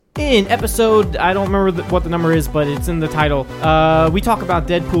in episode, I don't remember what the number is, but it's in the title. We talk about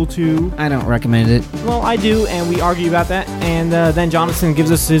Deadpool 2. I don't recommend it. Well, I do, and we argue about that. And then Jonathan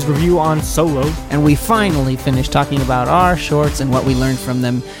gives us his review on Solo. And we finally finished talking about our shorts and what we learned from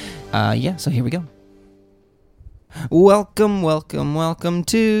them. So here we go. Welcome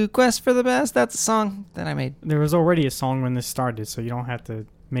to Quest for the Best. That's a song that I made. There was already a song when this started, so you don't have to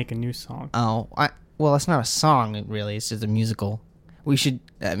make a new song. Oh, well, it's not a song, really. It's just a musical.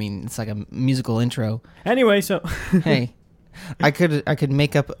 It's like a musical intro. Anyway, so... Hey, I could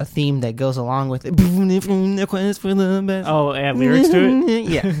make up a theme that goes along with it. Quest for the Best. Oh, add lyrics to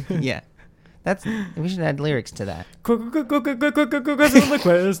it? Yeah. We should add lyrics to that.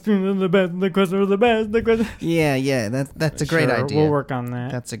 Yeah, that's a great idea. We'll work on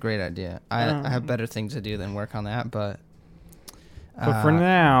that. That's a great idea. I have better things to do than work on that, but for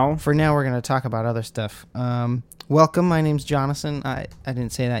now, we're going to talk about other stuff. Welcome, my name's Jonathan. I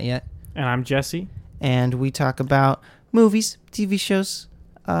didn't say that yet. And I'm Jesse. And we talk about movies, TV shows,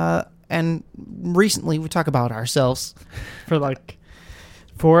 and recently we talk about ourselves. For like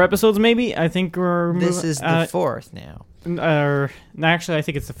 4 episodes, maybe? I think we're... This is the 4th now. Actually, I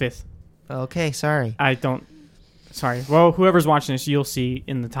think it's the 5th. Okay, sorry. Sorry. Well, whoever's watching this, you'll see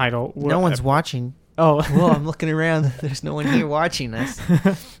in the title. No one's watching. Oh. Well, I'm looking around. There's no one here watching us.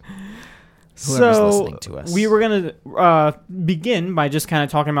 Whoever's listening to us. We were going to begin by just kind of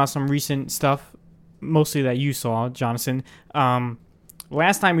talking about some recent stuff, mostly that you saw, Jonathan.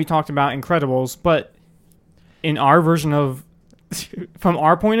 Last time we talked about Incredibles, but in our version of... From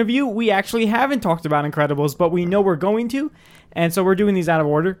our point of view, we actually haven't talked about Incredibles, but we know we're going to, and so we're doing these out of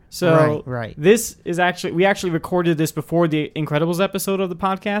order. So right. This is we actually recorded this before the Incredibles episode of the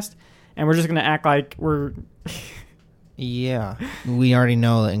podcast, and we're just going to act like we're... Yeah, we already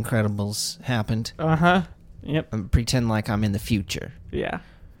know that Incredibles happened. Uh-huh, yep. And pretend like I'm in the future. Yeah.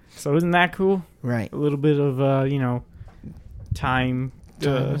 So isn't that cool? Right. A little bit of, time. Time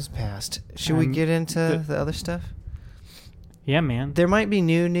has passed. Should we get into the other stuff? Yeah, man. There might be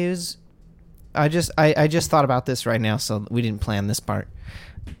new news. I just thought about this right now, so we didn't plan this part.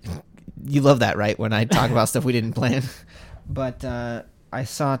 You love that, right? When I talk about stuff we didn't plan. But I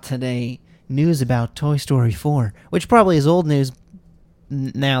saw today news about Toy Story 4, which probably is old news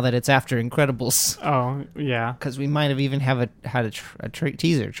now that it's after Incredibles. Oh, yeah. Because we might have even had a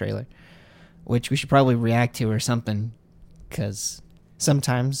teaser trailer, which we should probably react to or something. Because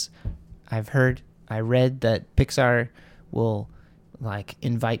sometimes I read that Pixar will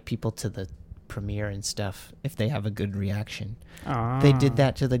invite people to the premiere and stuff if they have a good reaction. They did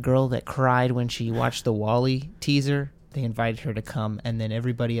that to the girl that cried when she watched the WALL-E teaser. They invited her to come, and then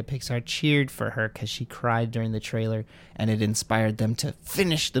everybody at Pixar cheered for her because she cried during the trailer, and it inspired them to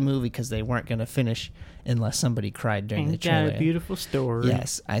finish the movie because they weren't going to finish unless somebody cried during the trailer. Ain't that a beautiful story?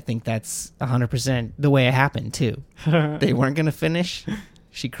 Yes, I think that's 100% the way it happened too. They weren't going to finish.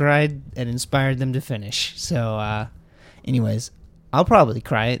 She cried and inspired them to finish. So, anyways, I'll probably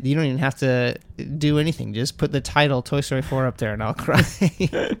cry. You don't even have to do anything. Just put the title Toy Story 4 up there and I'll cry.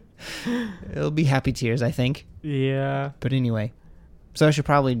 It'll be happy tears, I think. Yeah. But anyway, so I should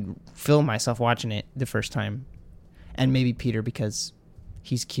probably film myself watching it the first time. And maybe Peter because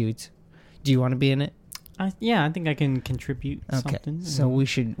he's cute. Do you want to be in it? I think I can contribute something. So we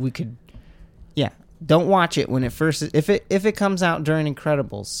could don't watch it when it first if it comes out during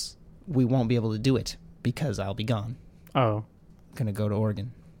Incredibles, we won't be able to do it because I'll be gone. Oh. I'm going to go to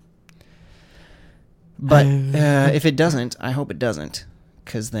Oregon. But if it doesn't, I hope it doesn't,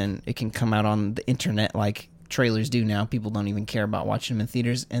 because then it can come out on the internet like trailers do now. People don't even care about watching them in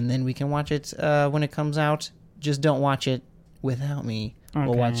theaters, and then we can watch it when it comes out. Just don't watch it without me. Okay.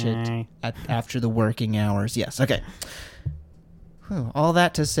 We'll watch it after the working hours. Yes, okay. All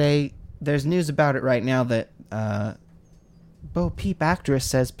that to say, there's news about it right now that Bo Peep actress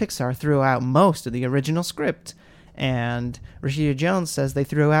says Pixar threw out most of the original script. And Rashida Jones says they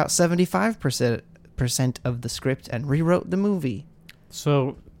threw out 75% of the script and rewrote the movie.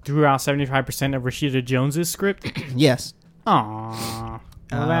 So, threw out 75% of Rashida Jones's script? Yes. Aww.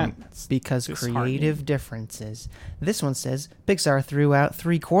 Well, that's because creative differences. This one says Pixar threw out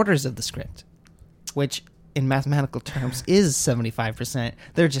 3/4 of the script, which in mathematical terms is 75%.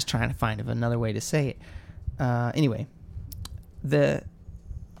 They're just trying to find another way to say it. Anyway,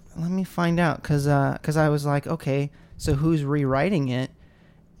 let me find out, because I was like, okay, so who's rewriting it?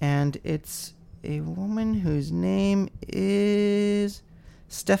 And it's a woman whose name is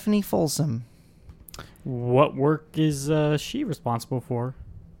Stephanie Folsom. What work is she responsible for?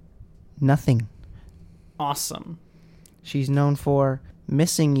 Nothing. Awesome. She's known for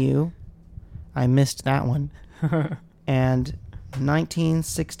Missing You. I missed that one. And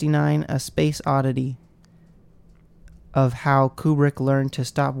 1969, A Space Oddity, of how Kubrick learned to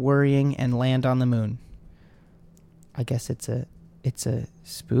stop worrying and land on the moon. I guess it's a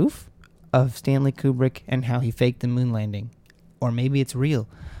spoof of Stanley Kubrick and how he faked the moon landing. Or maybe it's real.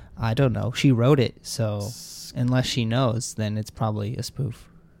 I don't know. She wrote it, so unless she knows, then it's probably a spoof.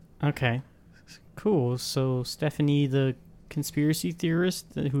 Okay. Cool. So Stephanie, the conspiracy theorist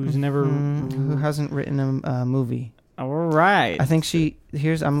who's never... Who hasn't written a movie. All right. I think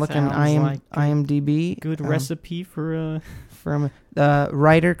I'm looking IMDb. Good recipe for... From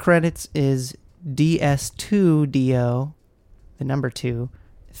writer credits is DS2DO, the number 2,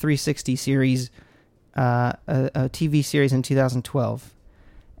 360 series, a TV series in 2012.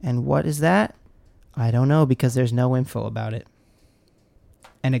 And what is that? I don't know because there's no info about it.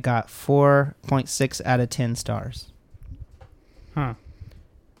 And it got 4.6 out of 10 stars. Huh.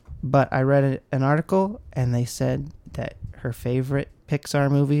 But I read an article and they said that her favorite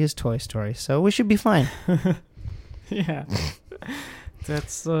Pixar movie is Toy Story, so we should be fine. Yeah.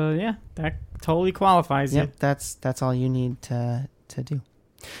 That's that totally qualifies Yep, it. that's all you need to do.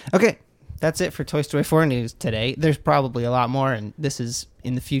 Okay, that's it for Toy Story 4 news today. There's probably a lot more, and this is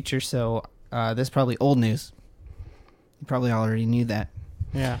in the future, so this is probably old news. You probably already knew that.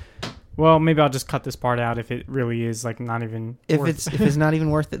 Yeah. Well, maybe I'll just cut this part out if it really is like not even. If it's not even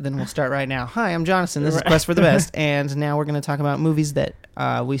worth it, then we'll start right now. Hi, I'm Jonathan. This is Quest for the Best, and now we're going to talk about movies that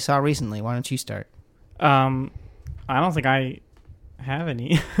we saw recently. Why don't you start? I don't think I have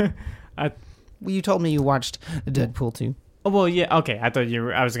any. Well, you told me you watched Deadpool 2. Oh, well, yeah, okay. I thought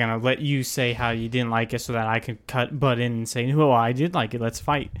I was gonna let you say how you didn't like it, so that I could butt in and say, "No, I did like it. Let's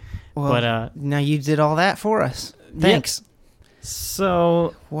fight." Well, but now you did all that for us. Thanks. Yep.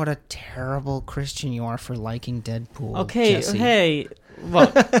 So what a terrible Christian you are for liking Deadpool. Okay, Jesse. Hey,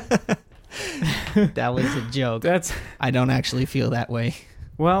 look. That was a joke. I don't actually feel that way.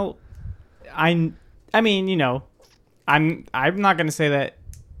 Well, I mean, you know, I'm not gonna say that.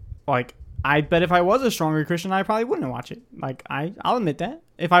 Like, I bet if I was a stronger Christian, I probably wouldn't watch it. Like, I'll admit that.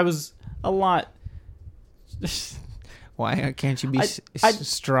 If I was a lot. Why can't you be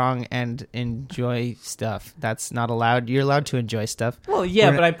strong and enjoy stuff? That's not allowed. You're allowed to enjoy stuff. Well, yeah,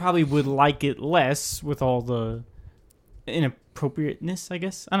 but I probably would like it less with all the inappropriateness, I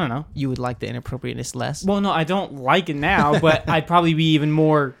guess. I don't know. You would like the inappropriateness less? Well, no, I don't like it now, but I'd probably be even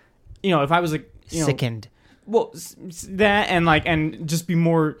more, if I was like... Sickened. Well, that and just be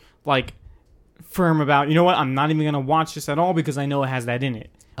more, like, firm about, you know what, I'm not even going to watch this at all because I know it has that in it.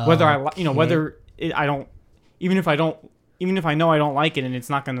 Whether even if I know I don't like it and it's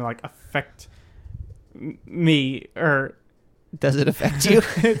not going to, like, affect me, or... Does it affect you?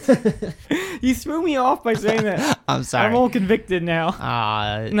 You threw me off by saying that. I'm sorry. I'm all convicted now.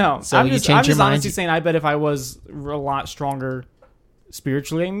 No. So I'm you just changed your mind? honestly saying I bet if I was a lot stronger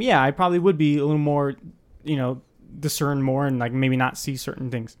spiritually, yeah, I probably would be a little more, discern more and, like, maybe not see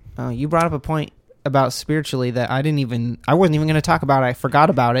certain things. You brought up a point about spiritually that I wasn't even going to talk about. I forgot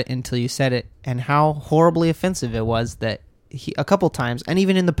about it until you said it, and how horribly offensive it was that he, a couple times, and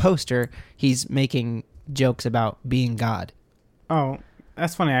even in the poster, he's making jokes about being God. Oh,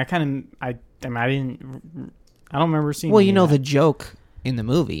 that's funny. I don't remember seeing. Well, the joke in the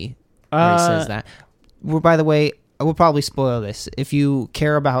movie where he says that. Well, by the way, I will probably spoil this. If you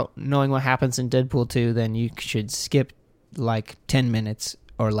care about knowing what happens in Deadpool 2, then you should skip like 10 minutes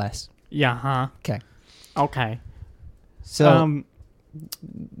or less. Yeah, huh? Okay. So,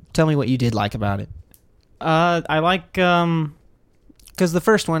 tell me what you did like about it. I like... Because the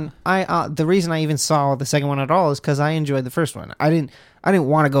first one, the reason I even saw the second one at all is because I enjoyed the first one. I didn't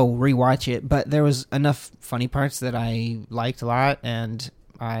want to go rewatch it, but there was enough funny parts that I liked a lot, and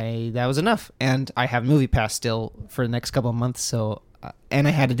that was enough. And I have Movie Pass still for the next couple of months, so and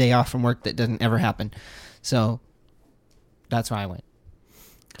I had a day off from work that doesn't ever happen, so that's why I went.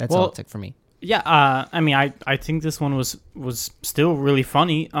 That's all it took for me. Yeah, I mean, I think this one was still really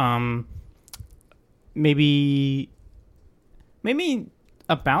funny. Maybe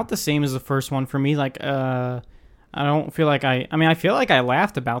about the same as the first one for me. Like, I don't feel like I feel like I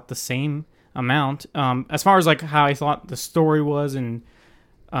laughed about the same amount. As far as like how I thought the story was, and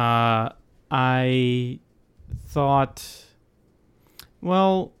I thought,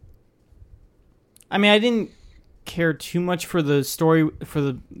 well, I mean, I didn't care too much for the story,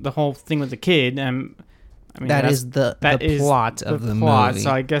 for the whole thing with the kid. I mean, that is the plot of the movie.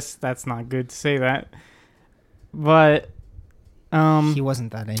 So I guess that's not good to say that, but. He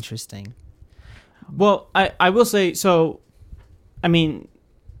wasn't that interesting. Well, I will say, so, I mean,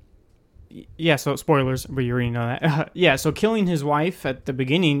 yeah, so spoilers, but you already know that. Yeah, so killing his wife at the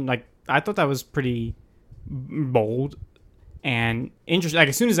beginning, like, I thought that was pretty bold. And interesting, like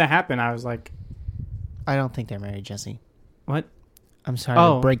as soon as that happened, I was like, I don't think they're married, Jesse. "What? I'm sorry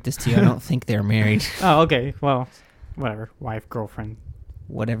to break this to you. I don't think they're married. Oh, okay. Well, whatever. Wife, girlfriend,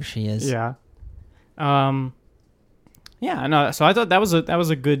 Whatever she is. yeah." Yeah. No. So I thought that was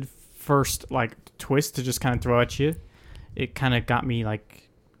a good first like twist to just kind of throw at you. It kind of got me like,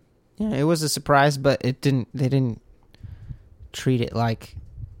 Yeah, it was a surprise, but they didn't treat it like...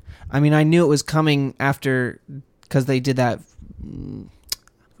 I mean, I knew it was coming after, because they did that...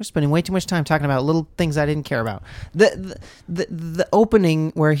 We're spending way too much time talking about little things I didn't care about. The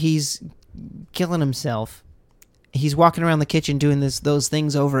opening where he's killing himself, he's walking around the kitchen doing those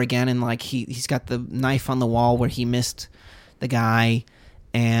things over again, and like he's got the knife on the wall where he missed the guy,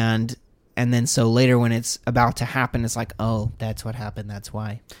 and then so later when it's about to happen, it's like, oh, that's what happened. That's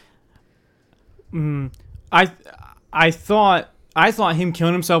why. I thought him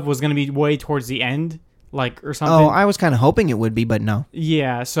killing himself was gonna be way towards the end, like or something. Oh, I was kind of hoping it would be, but no.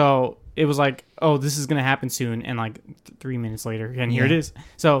 Yeah, so it was like, oh, this is gonna happen soon, and like 3 minutes later, and here it is.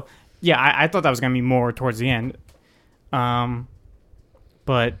 So yeah, I thought that was gonna be more towards the end,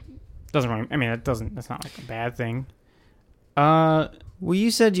 but doesn't really. I mean, that's not like a bad thing. Well, you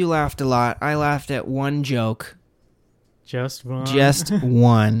said you laughed a lot. I laughed at one joke. Just one. Just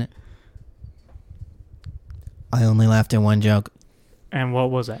one. I only laughed at one joke. And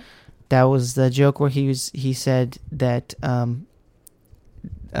what was that? That was the joke where he said that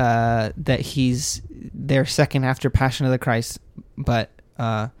that he's their second after Passion of the Christ, but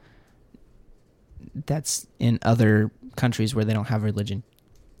that's in other countries where they don't have religion.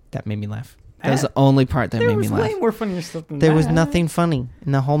 That made me laugh. That was the only part that made me laugh. There was way more funnier stuff than that. There was nothing funny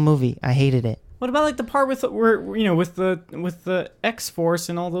in the whole movie. I hated it. What about like the part with with the X-Force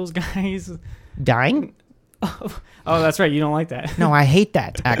and all those guys Dying? Oh, that's right. You don't like that. No, I hate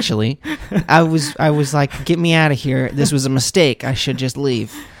that, actually. I was like, get me out of here. This was a mistake. I should just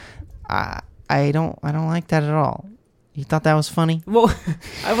leave. I don't like that at all. You thought that was funny? Well,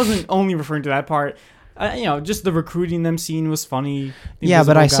 I wasn't only referring to that part. Just the recruiting them scene was funny. Yeah,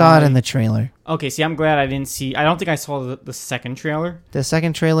 but I saw it in the trailer. Okay, see, I'm glad I didn't see... I don't think I saw the second trailer. The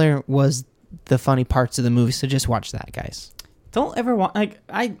second trailer was the funny parts of the movie, so just watch that, guys. Don't ever watch... Like,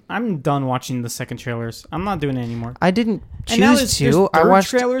 I'm done watching the second trailers. I'm not doing it anymore. I didn't choose and now to. I watched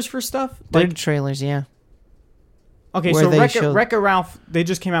trailers for stuff? Third trailers, yeah. Okay, so Wreck-It Ralph, they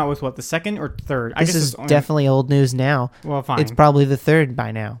just came out with what, the second or third? This is definitely old news now. Well, fine. It's probably the third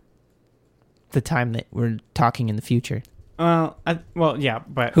by now. The time that we're talking in the future. Yeah,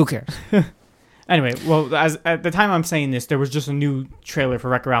 but... Who cares? Anyway, well, at the time I'm saying this, there was just a new trailer for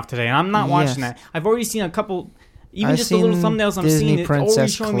Wreck-It Ralph today, and I'm not watching that. I've already seen a couple... Even just the little thumbnails I'm seeing, it's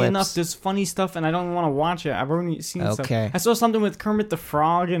already showing me enough this funny stuff, and I don't want to watch it. I've already seen stuff. I saw something with Kermit the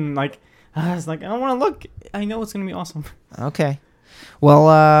Frog, and I was like, I don't want to look. I know it's going to be awesome. Okay.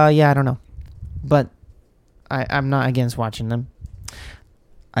 Well, yeah, I don't know. But I'm not against watching them.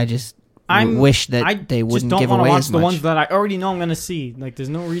 I just wish that they wouldn't give away as much. I just don't want to watch the ones that I already know I'm going to see. Like, there's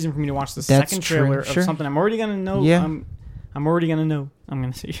no reason for me to watch the second trailer of something I'm already going to know. Yeah. I'm already going to know I'm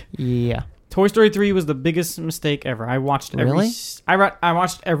going to see. Yeah. Toy Story 3 was the biggest mistake ever. I watched I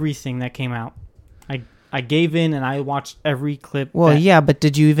watched everything that came out. I gave in and I watched every clip. Well, yeah, but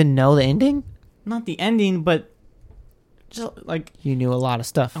did you even know the ending? Not the ending, but just like you knew a lot of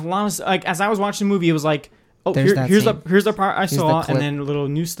stuff. As I was watching the movie, it was like, oh, here's the part I saw, and then a little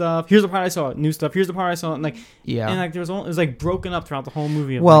new stuff. Here's the part I saw, new stuff. Here's the part I saw, and it was like broken up throughout the whole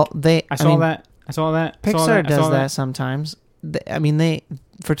movie. I saw that. Pixar does that sometimes.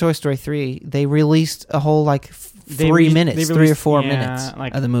 For Toy Story 3, they released a whole 3 minutes, 3 or 4 minutes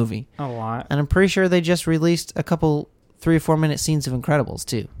of the movie. A lot. And I'm pretty sure they just released a couple 3 or 4 minute scenes of Incredibles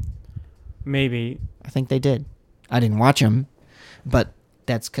too. Maybe. I think they did. I didn't watch them, but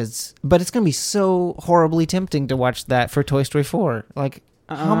it's going to be so horribly tempting to watch that for Toy Story 4. How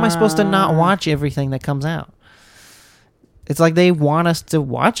am I supposed to not watch everything that comes out? It's like they want us to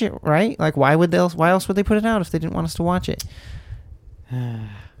watch it, right? Why else would they put it out if they didn't want us to watch it?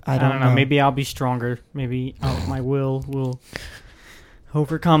 I don't know. Maybe I'll be stronger. Maybe my will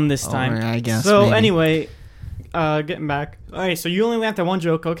overcome this time. I guess. So anyway, getting back. All right, so you only laughed at one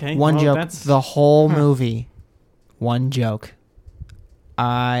joke. Okay, one joke. The whole movie, one joke.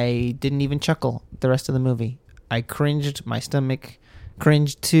 I didn't even chuckle the rest of the movie. I cringed. My stomach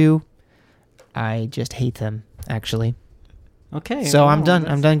cringed too. I just hate them, actually. Okay. So I'm done.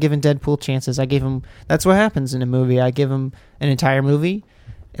 I'm done giving Deadpool chances. I gave him... That's what happens in a movie. I give him an entire movie.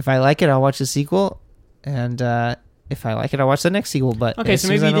 If I like it, I'll watch the sequel. And if I like it, I'll watch the next sequel. But okay, so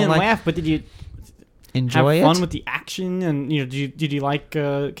maybe you didn't laugh, but did you enjoy have fun with the action? And did you like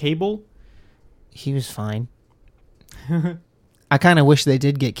Cable? He was fine. I kind of wish they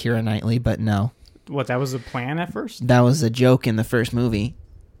did get Keira Knightley, but no. What, that was the plan at first? That was a joke in the first movie.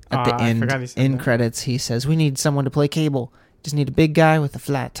 At the I forgot he end, said in that. credits, he says, we need someone to play Cable. Just need a big guy with a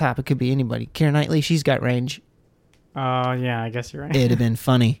flat top. It could be anybody. Keira Knightley, she's got range. Yeah, I guess you're right. It'd have been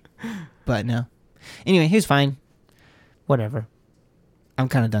funny, but no. Anyway, he was fine. Whatever. I'm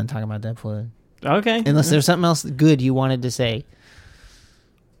kind of done talking about Deadpool. Okay. Unless there's something else good you wanted to say.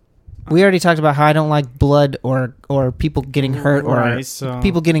 We already talked about how I don't like blood or people getting hurt or Right, so-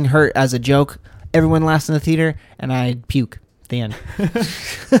 people getting hurt as a joke. Everyone laughs in the theater, and I puke at the end.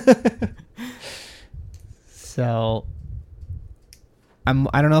 So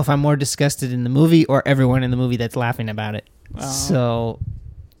I don't know if I'm more disgusted in the movie or everyone in the movie that's laughing about it. So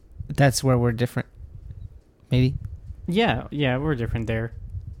that's where we're different. Maybe. Yeah, we're different there.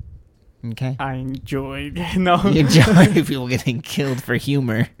 Okay. I enjoyed. No. You enjoy people getting killed for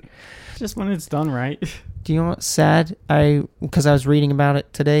humor. Just when it's done right. Do you know what's sad? Because I was reading about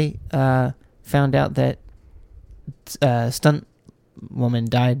it today, found out that stunt woman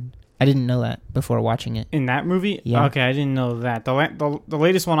died. I didn't know that before watching it. In that movie? Yeah. Okay, I didn't know that. The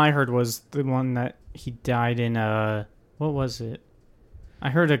latest one I heard was the one that he died in, what was it? I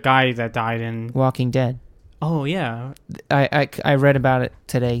heard a guy that died in... Walking Dead. Oh, yeah. I read about it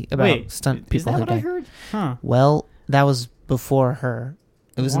today about Wait, stunt is people that who what I died. heard? Huh. Well, that was before her.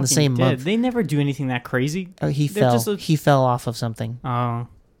 It was in the Walking same Dead. month. They never do anything that crazy. He They're fell. just a- He fell off of something. Oh.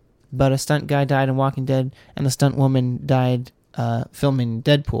 But a stunt guy died in Walking Dead, and the stunt woman died filming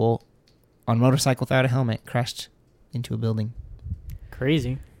Deadpool on a motorcycle without a helmet, crashed into a building.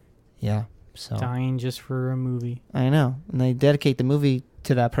 Crazy. Yeah. So Dying just for a movie. I know, and they dedicate the movie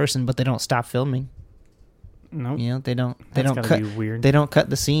to that person, but they don't stop filming. Nope. You know, they don't That's gotta cut. be weird. They don't cut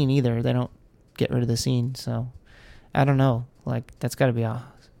the scene either. They don't get rid of the scene. So I don't know. Like that's got to be a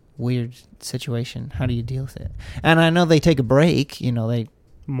weird situation. How do you deal with it? And I know they take a break. You know, they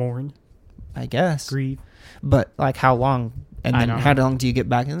Mourn. I guess. Grieve. But like how long? And I then don't how know. long do you get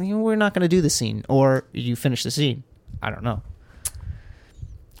back? And you know, we're not going to do the scene, or you finish the scene. I don't know.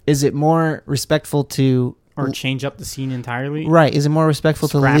 Is it more respectful to Or change up the scene entirely. right? Is it more respectful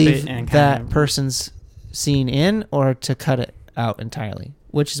to Scrap leave it and that kind of- person's scene in, or to cut it out entirely?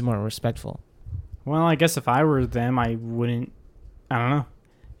 Which is more respectful? Well, I guess if I were them, I wouldn't. I don't know.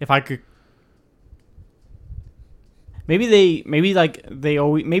 If I could.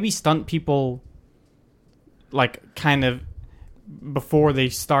 Maybe stunt people, like, kind of, before they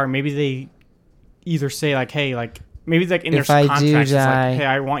start, maybe they either say, like, hey, like, maybe, like, in their If I do contracts, it's die- like, hey,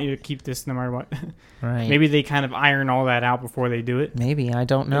 I want you to keep this no matter what. Right. Maybe they kind of iron all that out before they do it. Maybe I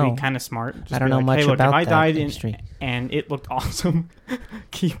don't That'd know. be kind of smart. Just I don't be know like, much hey, look, about if I that died industry. and it looked awesome,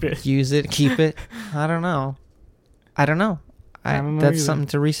 keep it. Use it, keep it. I don't know. I don't know. I don't know That's either. something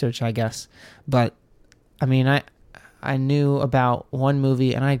to research, I guess. But I mean, I knew about one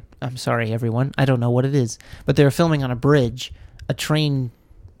movie, and I'm sorry, everyone. I don't know what it is, but they were filming on a bridge. A train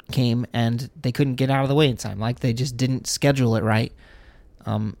came, and they couldn't get out of the way in time. Like they just didn't schedule it right.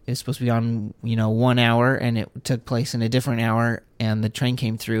 It was supposed to be on 1 hour, and it took place in a different hour, and the train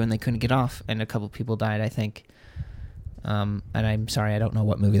came through, and they couldn't get off, and a couple people died, I think. And I'm sorry, I don't know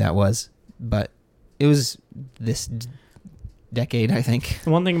what movie that was, but it was this decade, I think.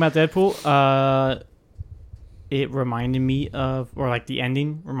 The one thing about Deadpool, it reminded me of, or like the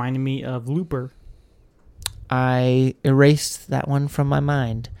ending reminded me of Looper. I erased that one from my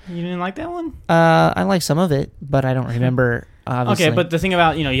mind. You didn't like that one? I like some of it, but I don't remember. Obviously. Okay, but the thing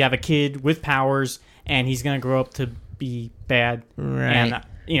about, you have a kid with powers, and he's going to grow up to be bad. Right. And,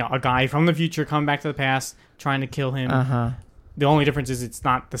 a guy from the future coming back to the past, trying to kill him. Uh-huh. The only difference is it's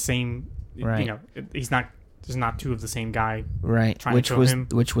not the same, Right. There's not two of the same guy. Right. Trying to kill him.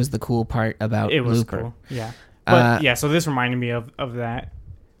 Which was the cool part about It was Looper. cool. Yeah. But, so this reminded me of that.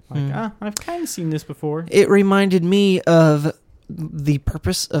 Like, I've kind of seen this before. It reminded me of the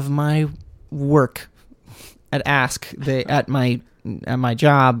purpose of my work at Ask. At my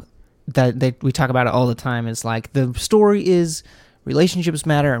job, we talk about it all the time. It's like the story is relationships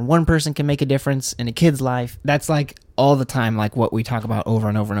matter, and one person can make a difference in a kid's life. That's like all the time, like what we talk about over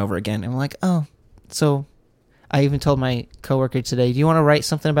and over and over again. And I'm like, oh, so I even told my coworker today, do you want to write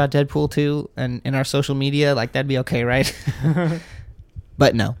something about Deadpool 2 and in our social media? Like that'd be okay, right?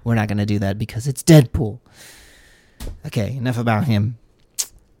 But no, we're not going to do that because it's Deadpool. Okay, enough about him.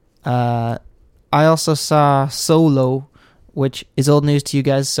 I also saw Solo, which is old news to you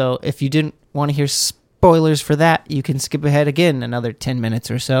guys. So if you didn't want to hear spoilers for that, you can skip ahead again another 10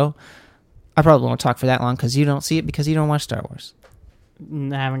 minutes or so. I probably won't talk for that long because you don't see it because you don't watch Star Wars.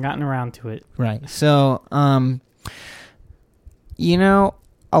 I haven't gotten around to it. Right. So, a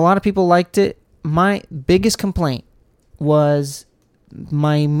lot of people liked it. My biggest complaint was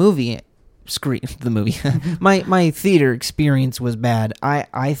my movie screen. The movie, my theater experience was bad.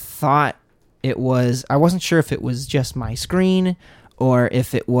 I thought it was. I wasn't sure if it was just my screen or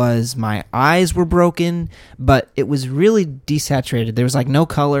if it was my eyes were broken, but it was really desaturated. There was like no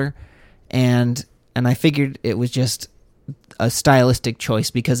color, and I figured it was just a stylistic choice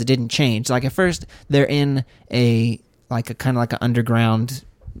because it didn't change. Like at first, they're in a kind of like an underground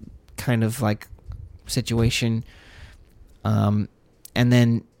kind of like situation, and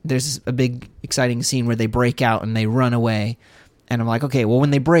then there's a big exciting scene where they break out and they run away. And I'm like, okay, well, when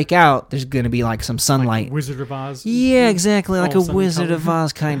they break out, there's going to be like some sunlight. Like Wizard of Oz? Yeah, exactly. Like a Wizard color. of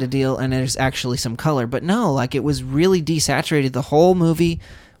Oz kind of deal. And there's actually some color. But no, like it was really desaturated. The whole movie,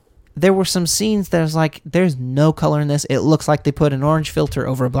 there were some scenes that was like, there's no color in this. It looks like they put an orange filter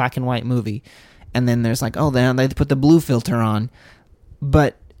over a black and white movie. And then there's like, oh, then they put the blue filter on.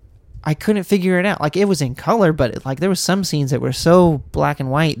 But I couldn't figure it out. Like it was in color, but like there was some scenes that were so black and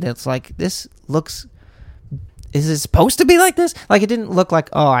white that's like, this looks... Is it supposed to be like this? Like, it didn't look like,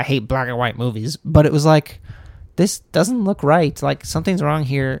 oh, I hate black and white movies. But it was like, this doesn't look right. Like, something's wrong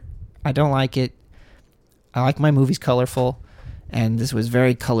here. I don't like it. I like my movies colorful. And this was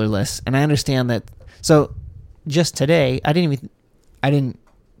very colorless. And I understand that. So, just today, I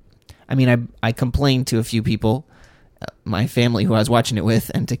complained to a few people, my family who I was watching it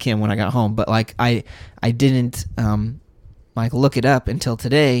with, and to Kim when I got home. But, like, I didn't, look it up until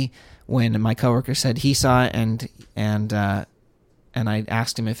today, when my coworker said he saw it, and I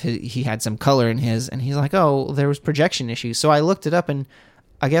asked him if he had some color in his, and he's like, oh, there was projection issues. So I looked it up, and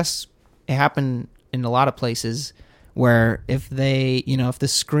I guess it happened in a lot of places where if the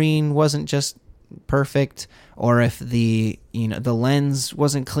screen wasn't just perfect, or if the lens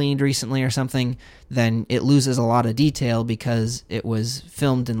wasn't cleaned recently or something, then it loses a lot of detail because it was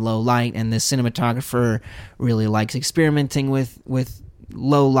filmed in low light, and the cinematographer really likes experimenting with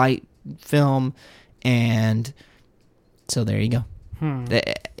low light film, and so there you go.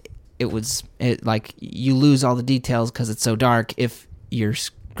 It like you lose all the details because it's so dark if your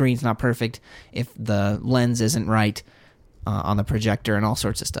screen's not perfect, if the lens isn't right on the projector, and all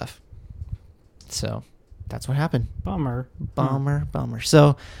sorts of stuff. So that's what happened. Bummer.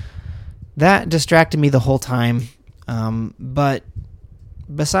 So that distracted me the whole time, but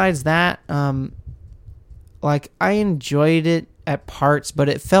besides that, like I enjoyed it at parts, but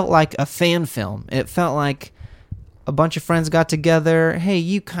it felt like a fan film. It felt like a bunch of friends got together. Hey,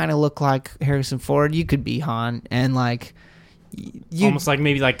 you kind of look like Harrison Ford. You could be Han, and like you almost like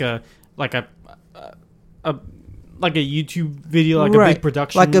maybe like a YouTube video, like a big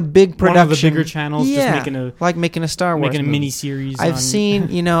production, like a big production. One of the bigger channels, yeah, just making a Star Wars, making a mini series. I've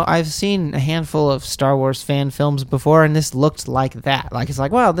seen a handful of Star Wars fan films before, and this looked like that. Like it's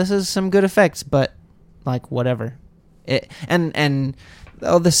like, wow, this is some good effects, but like whatever. These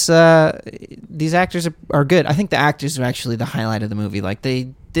actors are good. I think the actors are actually the highlight of the movie. Like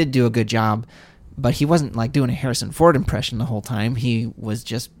they did do a good job, but he wasn't like doing a Harrison Ford impression the whole time. He was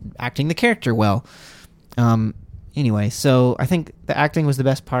just acting the character well. Anyway, so I think the acting was the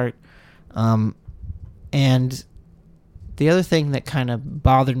best part. And the other thing that kind of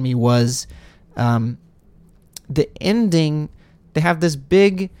bothered me was the ending. They have this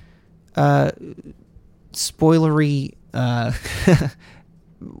big spoilery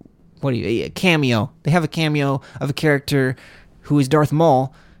cameo. They have a cameo of a character who is Darth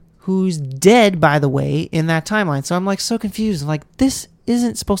Maul, who's dead, by the way, in that timeline. So I'm like so confused. I'm like, this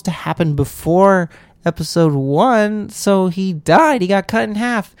isn't supposed to happen before episode 1, so he died. He got cut in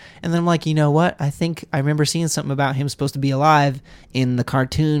half. And then I'm like, you know what? I think I remember seeing something about him supposed to be alive in the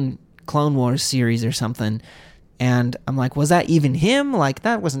cartoon Clone Wars series or something. And I'm like, was that even him? Like,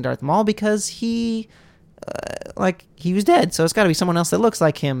 that wasn't Darth Maul because he was dead, so it's got to be someone else that looks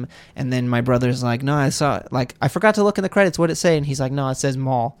like him. And then my brother's like, no, I forgot to look in the credits, what'd it say? And he's like, no, it says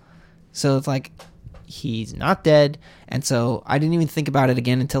Maul. So it's like, he's not dead. And so I didn't even think about it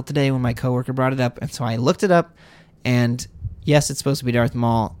again until today when my coworker brought it up. And so I looked it up, and yes, it's supposed to be Darth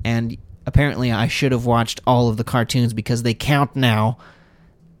Maul. And apparently I should have watched all of the cartoons because they count now,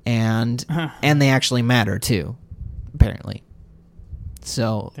 and they actually matter too, apparently.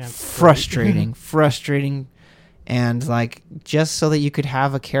 So frustrating. And like, just so that you could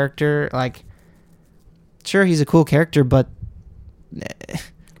have a character, like, sure, he's a cool character, but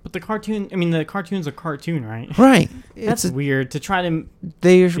the cartoon's a cartoon, right? Right. That's weird to try to...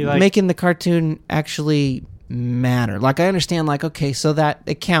 They're making the cartoon actually matter. Like, I understand, like, okay, so that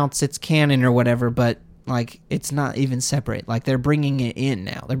it counts, it's canon or whatever, but, like, it's not even separate. Like, they're bringing it in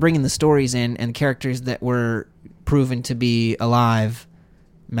now. They're bringing the stories in, and characters that were proven to be alive,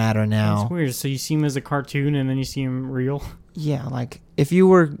 matter now. It's weird. So you see him as a cartoon and then you see him real. Yeah, like if you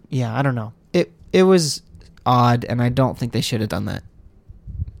were, I don't know. It was odd, and I don't think they should have done that.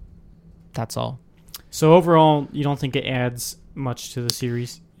 That's all. So overall, you don't think it adds much to the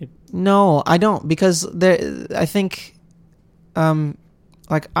series? No, I don't, because I think,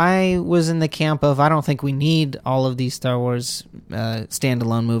 like I was in the camp of I don't think we need all of these Star Wars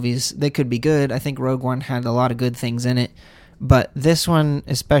standalone movies. They could be good. I think Rogue One had a lot of good things in it, but this one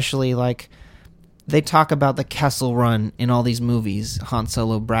especially, like they talk about the Kessel Run in all these movies. Han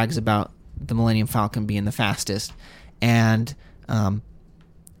Solo brags about the Millennium Falcon being the fastest, and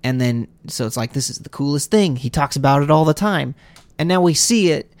then so it's like this is the coolest thing. He talks about it all the time, and now we see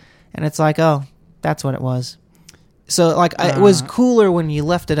it, and it's like, oh, that's what it was. So like it was cooler when you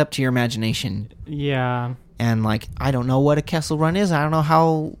left it up to your imagination. Yeah. And like I don't know what a Kessel Run is. I don't know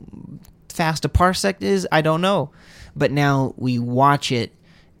how fast a parsec is. I don't know, but now we watch it.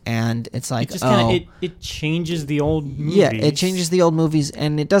 And it's like, it changes the old movies. Yeah, it changes the old movies,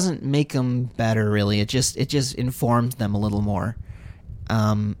 and it doesn't make them better, really. It just informs them a little more.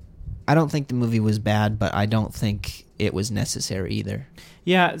 I don't think the movie was bad, but I don't think it was necessary either.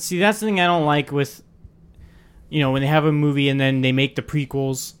 Yeah, see, that's the thing I don't like with, when they have a movie and then they make the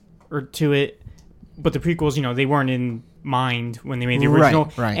prequels or to it, but the prequels, they weren't in mind when they made the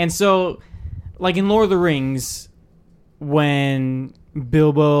original. Right. And so, like in Lord of the Rings, when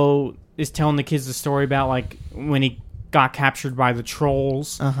Bilbo is telling the kids the story about like when he got captured by the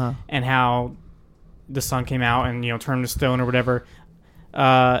trolls and how the sun came out and turned to stone or whatever,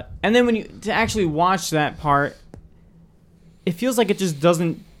 and then when you to actually watch that part, it feels like it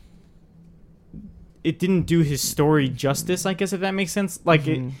didn't do his story justice, I guess, if that makes sense. Like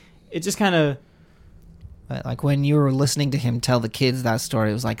it just kind of, like when you were listening to him tell the kids that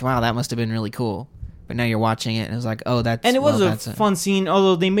story, it was like, wow, that must have been really cool. But now you're watching it, and it was like, oh, that's... And it was a fun scene,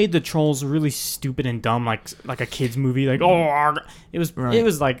 although they made the trolls really stupid and dumb, like a kid's movie. Like, it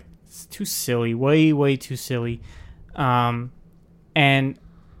was like too silly, way too silly. And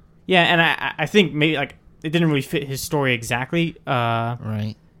I think maybe like it didn't really fit his story exactly.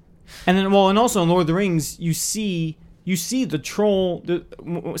 Right. And then, and also in Lord of the Rings, you see the troll.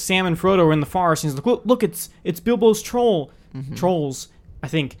 Sam and Frodo are in the forest, and he's like, look, it's Bilbo's trolls, I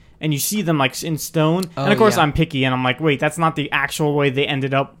think. And you see them like in stone, and of course I'm picky, and I'm like, wait, that's not the actual way they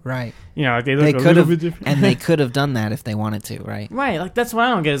ended up. Right. They look a little bit different. And they could have done that if they wanted to, right? Right. Like that's what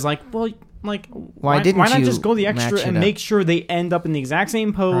I don't get. Is like, well, like why not just go the extra and make sure they end up in the exact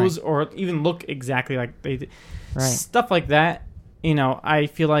same pose or even look exactly like they did. Right. Stuff like that. I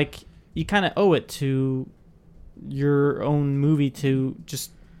feel like you kind of owe it to your own movie to just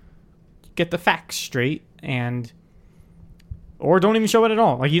get the facts straight or don't even show it at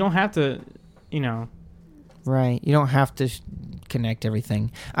all. Like, you don't have to, Right. You don't have to connect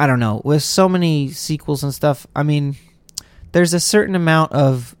everything. I don't know. With so many sequels and stuff, I mean, there's a certain amount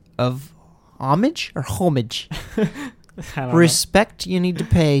of homage or homage? Respect you need to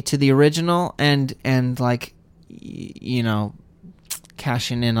pay to the original and like,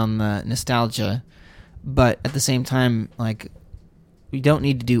 cashing in on the nostalgia. But at the same time, like, we don't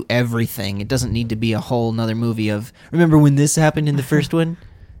need to do everything. It doesn't need to be a whole nother movie of, remember when this happened in the first one?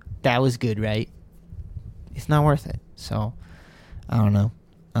 That was good, right? It's not worth it. So, I don't know.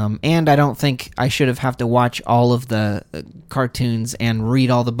 And I don't think I should have to watch all of the cartoons and read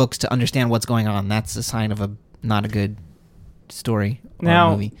all the books to understand what's going on. That's a sign of not a good story or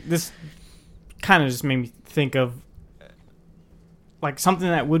movie. This kind of just made me think of like something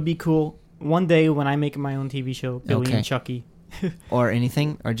that would be cool one day when I make my own TV show, Billy and Chucky. Or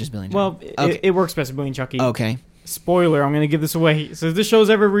anything, or just Billy and Chucky? Well, it works best with Billy and Chucky. Okay. Spoiler, I'm going to give this away. So if this show's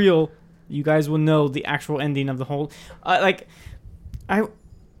ever real, you guys will know the actual ending of the whole... I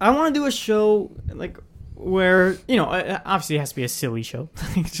want to do a show, like, where, obviously it has to be a silly show.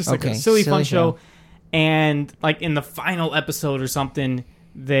 It's just like a silly fun show. And, like, in the final episode or something,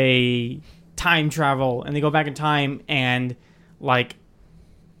 they time travel, and they go back in time, and, like,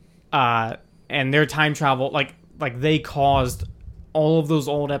 and their time travel, like they caused all of those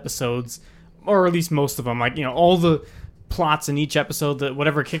old episodes, or at least most of them, like, all the plots in each episode, that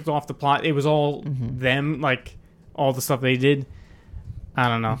whatever kicked off the plot, it was all them, like all the stuff they did. I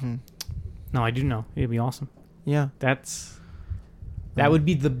don't know. No, I do know. It'd be awesome. Yeah. That would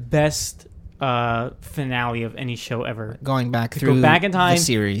be the best finale of any show ever. Going back through go back in time the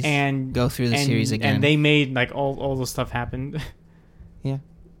series and go through the series again. And they made like all the stuff happen. Yeah.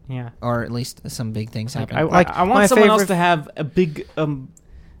 Yeah. Or at least some big things happen. I want someone else to have a big,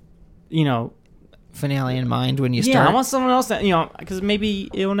 finale in mind when you start. Yeah, I want someone else that, because maybe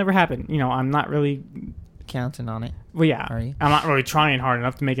it'll never happen. I'm not really counting on it. Well, yeah. Are you? I'm not really trying hard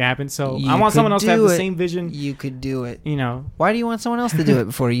enough to make it happen. So You I want someone could else to have do the it. same vision. You could do it. You know, Why do you want someone else to do it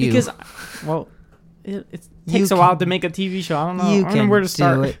before you? because, well, it takes a while to make a TV show. I don't know. I You don't know can where to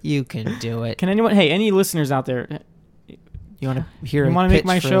start. do it. You can do it. Can anyone? Hey, any listeners out there? You want to hear You a want to pitch make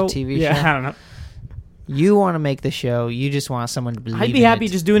my for show? a TV Yeah, show? I don't know. You want to make the show. You just want someone to believe I'd be happy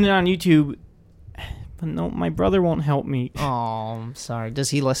in it. just doing it on YouTube. But no, my brother won't help me. Oh, I'm sorry. Does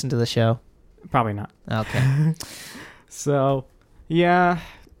he listen to the show? Probably not. Okay. So, yeah,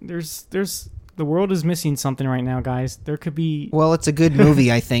 there's the world is missing something right now, guys. There could be. Well, it's a good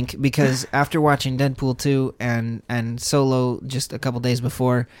movie, I think, because after watching Deadpool 2 and Solo just a couple days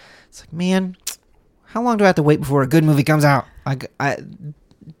before, it's like, man, how long do I have to wait before a good movie comes out?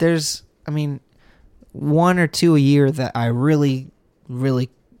 There's one or two a year that I really, really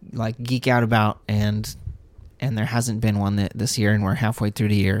like geek out about, and there hasn't been one this year, and we're halfway through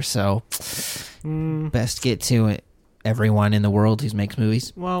the year, so best get to it, everyone in the world who makes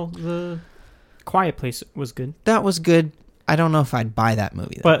movies. Well, the Quiet Place was good. That was good. I don't know if I'd buy that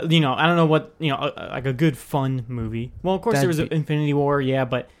movie, though. But, I don't know what, like a good fun movie. Well, of course there was Infinity War,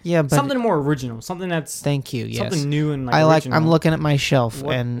 but something more original. Something that's thank you, yes. something new and original. I'm looking at my shelf,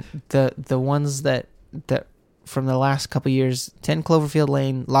 and the ones that from the last couple years, 10 Cloverfield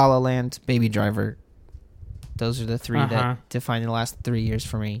Lane, La La Land, Baby Driver. Those are the three that define the last 3 years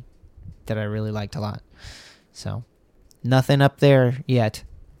for me that I really liked a lot. So, nothing up there yet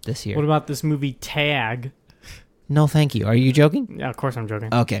this year. What about this movie Tag? No, thank you. Are you joking? Yeah, of course I'm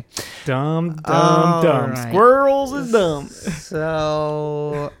joking. Okay. Dumb. Right. Squirrels is dumb.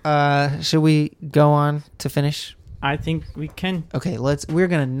 So, should we go on to finish? I think we can. Okay, we're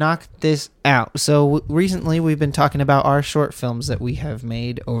going to knock this out. So, recently we've been talking about our short films that we have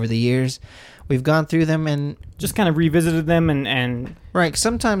made over the years. We've gone through them and just kind of revisited them and right,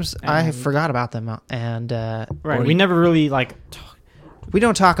 sometimes I forgot about them and right, we never really we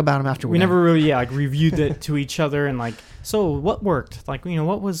don't talk about them after we never really reviewed it to each other and so what worked,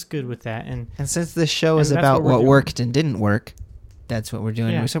 what was good with that, and since this show is about what worked and didn't work, that's what we're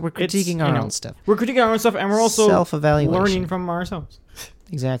doing. Yeah. So we're critiquing our own stuff. We're critiquing our own stuff, and we're also self-evaluation, learning from ourselves.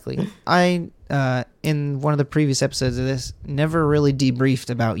 Exactly. I in one of the previous episodes of this never really debriefed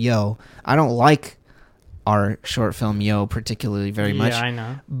about Yo. I don't like our short film Yo particularly very much. Yeah, I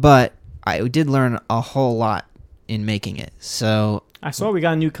know. But I did learn a whole lot in making it. So I saw we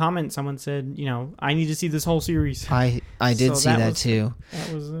got a new comment. Someone said, I need to see this whole series. I did see that too.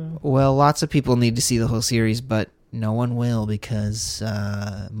 That was well, lots of people need to see the whole series, but no one will because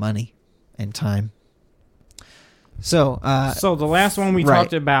money and time. So the last one we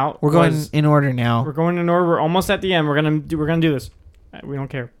talked about. We're going in order now. We're going in order. We're almost at the end. We're gonna do this. We don't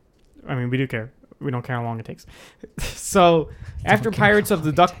care. I mean, we do care. We don't care how long it takes. So after Pirates of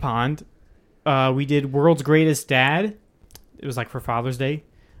the Duck Pond, we did World's Greatest Dad. It was for Father's Day,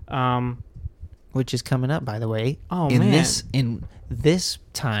 which is coming up, by the way. Oh in this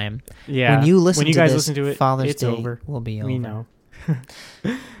time, yeah. When you guys listen to it, Father's it's Day over. Will be over. We know.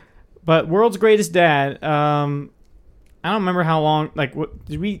 But World's Greatest Dad. I don't remember how long. What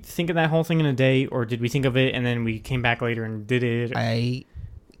did we think of that whole thing in a day, or did we think of it and then we came back later and did it? I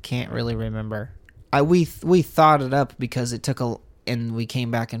can't really remember. We thought it up because it took and we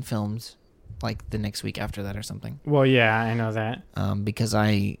came back and filmed the next week after that or something. Well, yeah, I know that. Because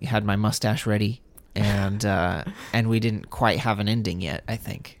I had my mustache ready and we didn't quite have an ending yet, I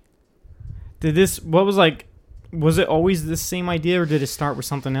think. Was it always the same idea, or did it start with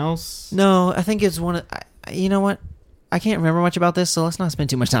something else? No, I think it's one of... you know what? I can't remember much about this, so let's not spend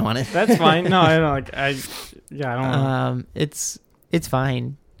too much time on it. That's fine. No, I don't I don't know. It's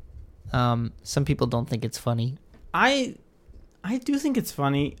fine. Some people don't think it's funny. I do think it's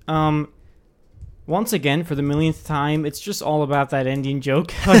funny. Once again, for the millionth time, it's just all about that ending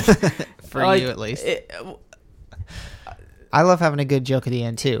joke. For you, at least. I love having a good joke at the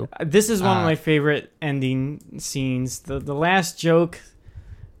end, too. This is one of my favorite ending scenes. The last joke,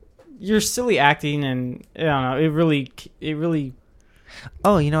 you're silly acting, and I don't know, it really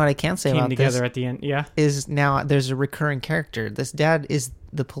Oh, you know what I can say about together this? At the end, yeah. Is now there's a recurring character. This dad is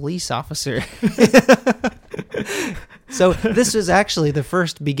the police officer. So this was actually the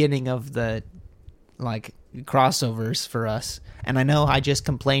first beginning of the crossovers for us. And I know I just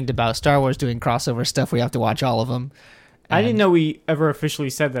complained about Star Wars doing crossover stuff. We have to watch all of them. I didn't know we ever officially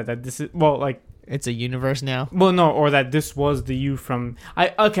said that this is it's a universe now. Well, no, or that this was the you from.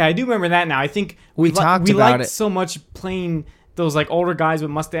 I do remember that now. I think we talked about liked it so much playing those older guys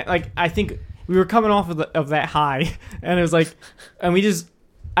with mustache. I think we were coming off of that high, and it was and we just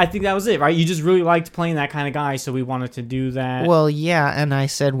I think that was it, right? You just really liked playing that kind of guy, so we wanted to do that. Well, yeah, and I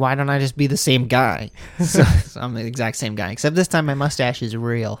said, why don't I just be the same guy? So I'm the exact same guy, except this time my mustache is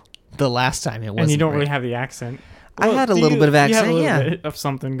real. The last time it wasn't. And you don't real. really have the accent. I had a little bit of accent, you had a little bit of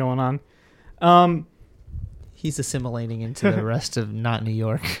something going on. He's assimilating into the rest of not New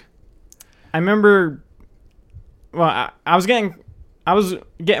York. I remember. Well, I was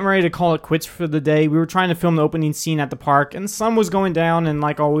getting ready to call it quits for the day. We were trying to film the opening scene at the park, and the sun was going down. And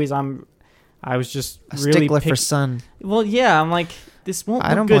like always, I was just A really stickler for sun. Well, yeah, I'm like, this won't I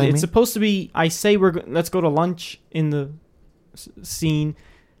look don't good. blame It's you. supposed to be. I say let's go to lunch in the scene,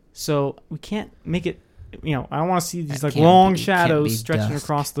 so we can't make it. You know, I don't want to see these That like can't long be- can't shadows be stretching dusk.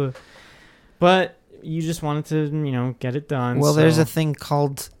 across the. But you just wanted to, get it done. Well, so. there's a thing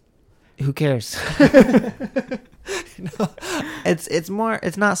called who cares? No, it's more.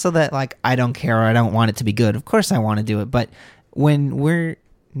 It's not so that like I don't care or I don't want it to be good. Of course I want to do it, but when we're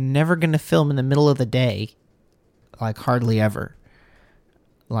never going to film in the middle of the day, like hardly ever.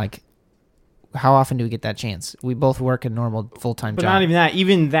 Like, how often do we get that chance? We both work a normal full-time But job. not even that.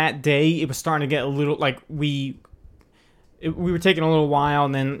 Even that day, it was starting to get a little like we were taking a little while,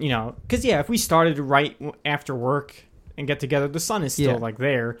 and then because if we started right after work and get together, the sun is still Yeah. like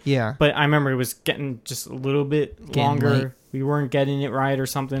there. Yeah. But I remember it was getting just a little bit Getting longer. late. We weren't getting it right or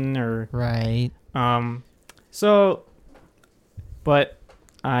something, or Right. So, but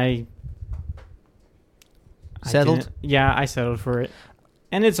I Settled? didn't- Yeah, I settled for it,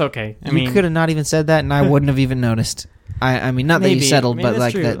 and it's okay. I You mean, could have not even said that, and I wouldn't have even noticed. I mean, not that you Maybe. settled, Maybe but that's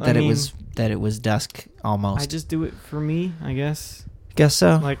like true. that I it mean, was dusk almost. I just do it for me, I guess. Guess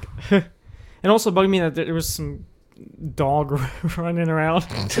so. Like, and also bugged me that there was some dog running around.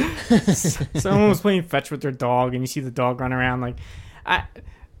 Someone was playing fetch with their dog, and you see the dog run around. Like,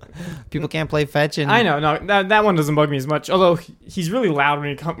 People can't play fetch, and I know, no, that one doesn't bug me as much. Although he's really loud when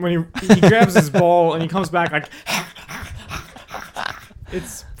he grabs his ball and he comes back like,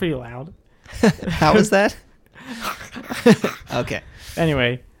 it's pretty loud. How was that? Okay.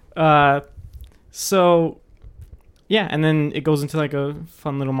 Anyway, so yeah, and then it goes into like a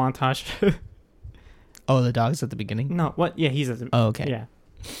fun little montage. Oh, the dog's at the beginning. No, what? Yeah, he's at the. Oh, okay. Yeah.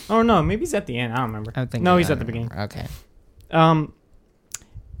 Oh no, maybe he's at the end. I don't remember. I'm thinking. No, he's I at the don't beginning. remember. Okay.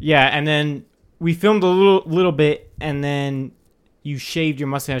 Yeah, and then we filmed a little bit, and then you shaved your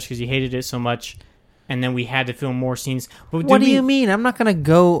mustache because you hated it so much, and then we had to film more scenes. But What do you mean? I'm not gonna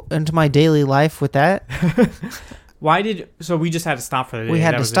go into my daily life with that. So we just had to stop for the day. We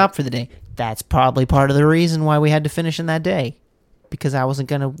had That to was stop for the day. That's probably part of the reason why we had to finish in that day, because I wasn't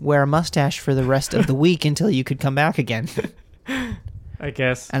gonna wear a mustache for the rest of the week until you could come back again, it, I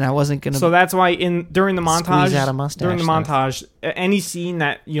guess. and I wasn't gonna. So that's why during the montage, Squeeze out a mustache during the stuff. montage, any scene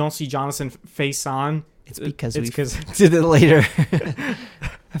that you don't see Jonathan face on, it's because it's we 'cause- did it later.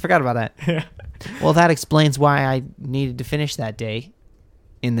 I forgot about that. Yeah. Well, that explains why I needed to finish that day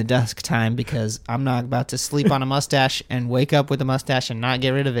in the dusk time, because I'm not about to sleep on a mustache and wake up with a mustache and not get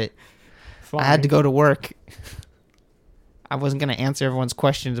rid of it. I had to go to work. I wasn't going to answer everyone's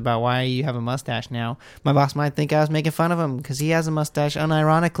questions about why you have a mustache now. My boss might think I was making fun of him because he has a mustache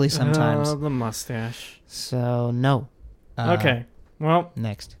unironically sometimes. The mustache. So, no. Okay. Well,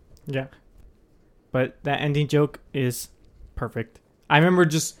 Next. yeah. But that ending joke is perfect. I remember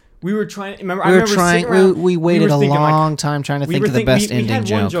we were trying. Remember, I remember sitting around, We waited were a thinking, like, long time trying to think of the best we ending had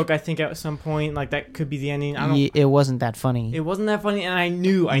joke. one joke, I think, at some point, like that could be the ending. I don't. It wasn't that funny. It wasn't that funny, and I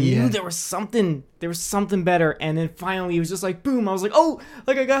knew there was something better, and then finally it was just like boom. I was like, oh,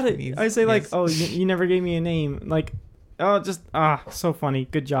 like I got it. I say like, Yes. oh, you never gave me a name, like, oh, just so funny.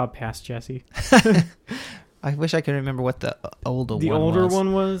 Good job, past Jesse. I wish I could remember what the older The one older was.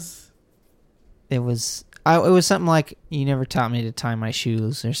 one was. It was. It was something like, you never taught me to tie my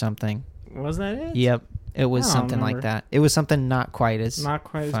shoes or something. Was that it? Yep. It was I don't something like remember. that. It was something not quite as Not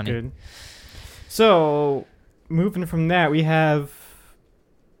quite funny. as good. So, moving from that, we have.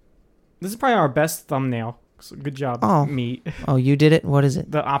 This is probably our best thumbnail. So good job, Oh. me. Oh, you did it? What is it?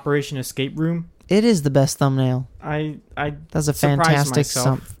 The Operation Escape Room. It is the best thumbnail. I That's a surprised fantastic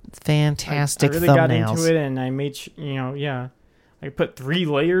myself. fantastic I really thumbnails. got into it, and I made yeah. I put 3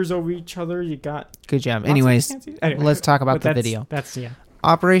 layers over each other. You got. Good job. lots of Anyways, fancy- anyway, let's talk about but the that's- video. That's yeah.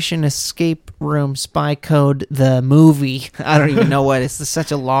 Operation Escape Room Spy Code, the movie. I don't even know what. It's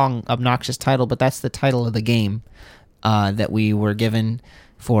such a long, obnoxious title, but that's the title of the game that we were given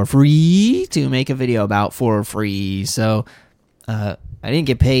for free to make a video about for free. So I didn't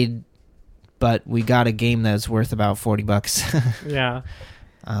get paid, but we got a game that's worth about $40. Yeah.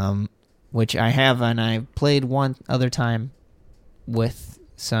 Which I have, and I played one other time with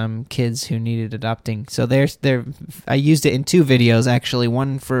some kids who needed adopting. So I used it in 2 videos actually,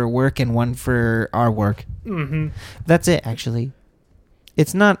 one for work and one for our work. Mm-hmm. That's it actually.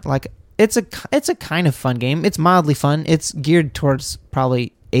 It's not like it's a kind of fun game. It's mildly fun. It's geared towards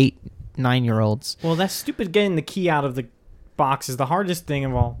probably 8-9-year-olds. Well, that stupid getting the key out of the box is the hardest thing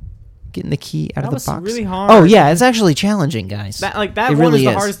of all. Getting the key out of the box. That was really hard. Oh yeah, it's actually challenging, guys. That it one really is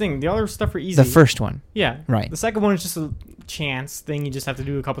the is. hardest thing. The other stuff are easy. The first one. Yeah. Right. The second one is just a chance thing. You just have to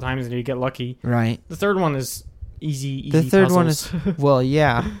do a couple times and you get lucky. Right. The third one is easy. The third one puzzles. is well,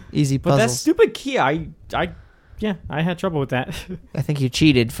 yeah, easy But puzzles. that stupid key, I had trouble with that. I think you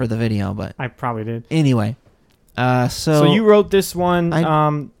cheated for the video, but I probably did. anyway. So you wrote this one.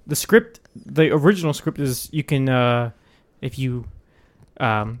 I- The original script is you can if you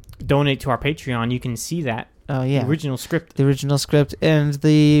donate to our Patreon, you can see that. Oh yeah. The original script. The original script, and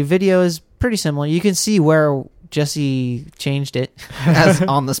the video is pretty similar. You can see where Jesse changed it as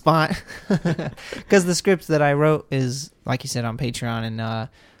on the spot, because the script that I wrote is, like you said, on Patreon, and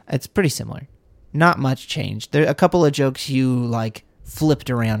it's pretty similar. Not much changed. There are a couple of jokes you like flipped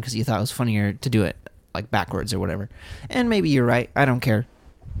around because you thought it was funnier to do it like backwards or whatever. And maybe you're right. I don't care.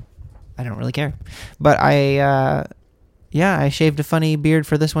 I don't really care. But I shaved a funny beard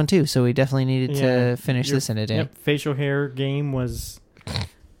for this one too, so we definitely needed to finish this in a day. Yep, facial hair game was.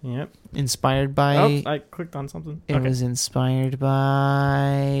 Yep. Inspired by. Oh, I clicked on something. It was inspired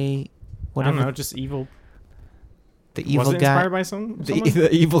by. Whatever. I don't know, just evil. The evil was it guy. inspired by someone? The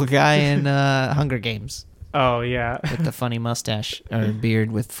evil guy in Hunger Games Oh yeah. with the funny mustache or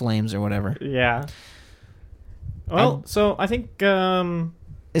beard with flames or whatever. Yeah. Well, so I think.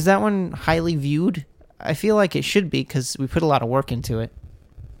 Is that one highly viewed? I feel like it should be because we put a lot of work into it.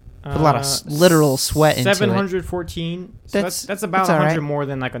 Put a lot of literal sweat into it. 714. So that's about 100 more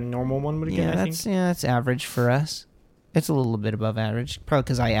than like a normal one would get. I think. That's average for us. It's a little bit above average, probably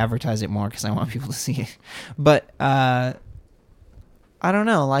because I advertise it more because I want people to see it. But I don't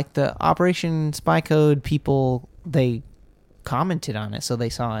know. Like the Operation Spy Code people, they commented on it, so they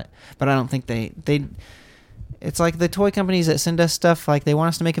saw it. But I don't think they. It's like the toy companies that send us stuff. Like they want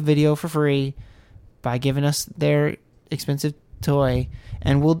us to make a video for free by giving us their expensive toy,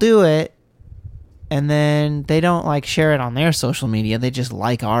 and we'll do it. And then they don't like share it on their social media. They just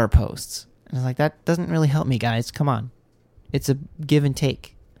like our posts. And it's like, that doesn't really help me, guys. Come on. It's a give and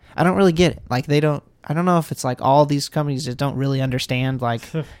take. I don't really get it. Like I don't know if it's like all these companies just don't really understand. Like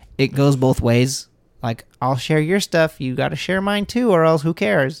it goes both ways. Like I'll share your stuff. You got to share mine too, or else who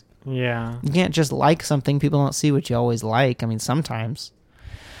cares? Yeah. You can't just like something. People don't see what you always like. I mean, sometimes.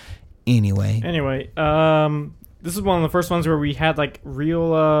 Anyway, this is one of the first ones where we had like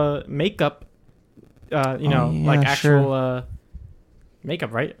real makeup. Like actual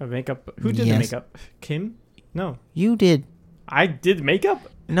makeup, right? Makeup. Who did the makeup? Kim? No. You did. I did makeup?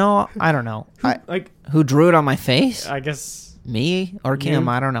 No, I don't know. Who drew it on my face? I guess me or Kim.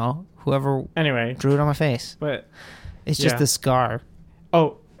 I don't know. Whoever. Anyway, drew it on my face. But it's just the scar.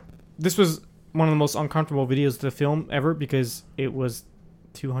 Oh, this was one of the most uncomfortable videos to film ever because it was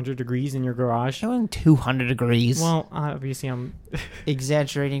 200 degrees in your garage. It wasn't 200 degrees. Well, obviously I'm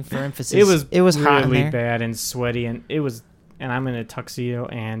exaggerating for emphasis. It was hot really bad and sweaty, and I'm in a tuxedo,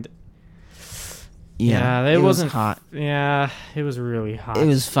 and it wasn't hot. Yeah, it was really hot. It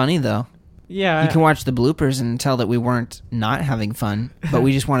was funny though. Yeah, you can watch the bloopers and tell that we weren't not having fun, but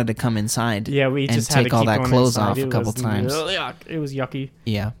we just wanted to come inside. Yeah, we just had take to all keep that going clothes inside. off a couple times. It was yucky.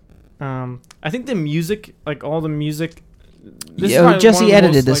 Yeah. I think the music, like all the music. Jesse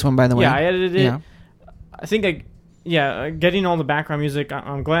edited this one, by the way. Yeah, I edited it. Yeah. I think getting all the background music.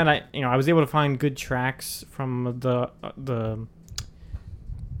 I'm glad I was able to find good tracks from the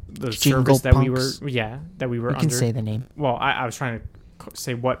service that we were You under. can say the name. Well, I was trying to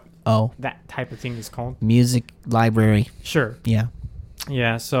say what that type of thing is called. Music library. Sure. Yeah.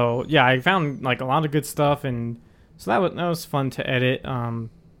 Yeah. So I found like a lot of good stuff, and so that was fun to edit.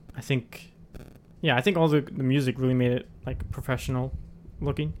 I think all the music really made it like professional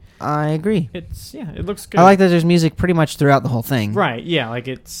looking. I agree. It looks good. I like that there's music pretty much throughout the whole thing. Right. Yeah. Like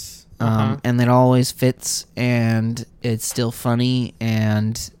it's. And it always fits, and it's still funny,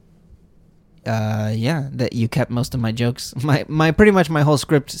 and that you kept most of my jokes. My pretty much my whole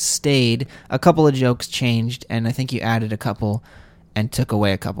script stayed. A couple of jokes changed, and I think you added a couple and took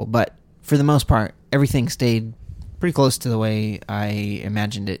away a couple. But for the most part, everything stayed pretty close to the way I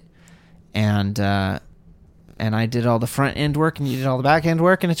imagined it. And I did all the front end work, and you did all the back end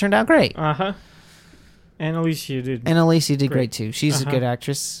work, and it turned out great. And Alicia did. And Alicia did great too. She's a good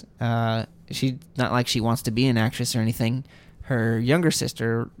actress. She's not like she wants to be an actress or anything. Her younger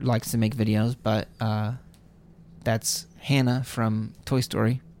sister likes to make videos, but that's Hannah from Toy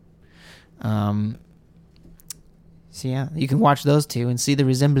Story. So yeah, you can watch those two and see the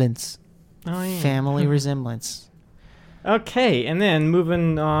resemblance. Oh, yeah. Family resemblance. Okay, and then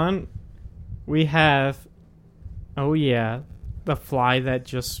moving on, we have, The Fly That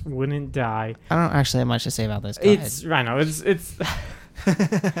Just Wouldn't Die. I don't actually have much to say about this. Go ahead. I know, it's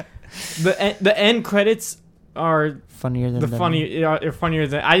the end credits are funnier than are funnier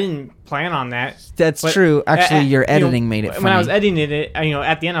than I didn't plan on that. That's true. Actually, your editing made it funny. When I was editing it,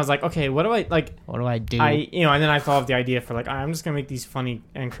 at the end I was like, okay, what do I like? What do I do? And then I thought of the idea for like, I'm just gonna make these funny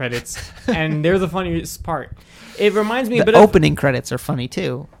end credits, and they're the funniest part. It reminds me a bit of... The opening credits are funny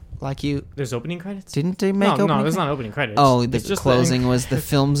too. Like There's opening credits? Didn't they make opening? No, there's not opening credits. Oh, the closing was the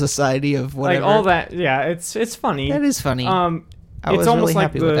Film Society of whatever. Like all that, yeah, it's funny. That is funny. I was really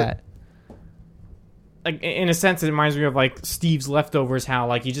happy with that. Like in a sense, it reminds me of like Steve's Leftovers, how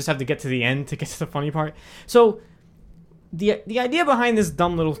like you just have to get to the end to get to the funny part. So the idea behind this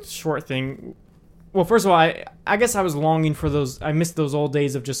dumb little short thing, well, first of all, I guess I was longing for those. I missed those old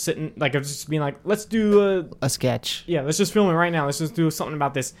days of just sitting, like of just being like, let's do a sketch. Yeah, let's just film it right now. Let's just do something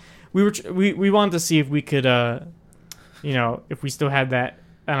about this. We wanted to see if we could, if we still had that.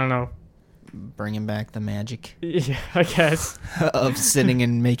 I don't know. Bringing back the magic. Yeah, I guess. Of sitting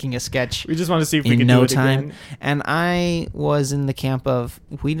and making a sketch. We just want to see if we could do it again. And I was in the camp of,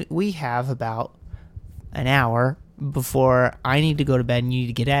 we have about an hour before I need to go to bed and you need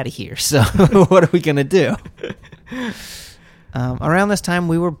to get out of here. So what are we going to do? Around this time,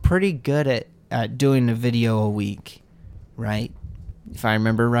 we were pretty good at doing a video a week, right? If I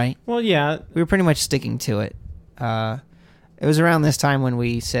remember right. Well, yeah. We were pretty much sticking to it. It was around this time when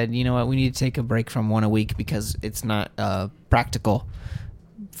we said, you know what, we need to take a break from one a week because it's not practical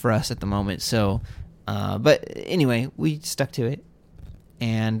for us at the moment. So, but anyway, we stuck to it.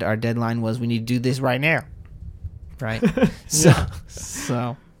 And our deadline was we need to do this right now. Right?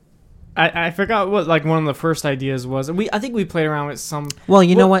 So. I forgot what like one of the first ideas was. I think we played around with some. Well,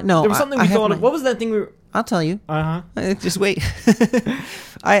 you know what? No, there was something we thought of. What was that thing we were? I'll tell you. Just wait.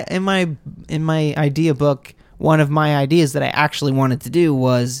 In my idea book, one of my ideas that I actually wanted to do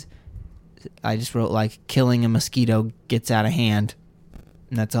was, I just wrote like killing a mosquito gets out of hand,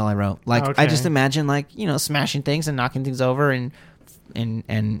 and that's all I wrote. Like okay. I just imagine like smashing things and knocking things over and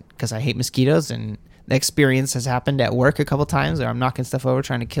because I hate mosquitoes and the experience has happened at work a couple times where I'm knocking stuff over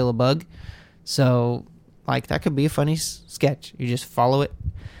trying to kill a bug. So like that could be a funny sketch. You just follow it.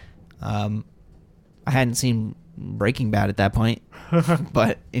 I hadn't seen Breaking Bad at that point,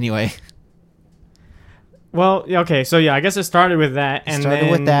 but anyway. Well, okay, so yeah, I guess it started with that. And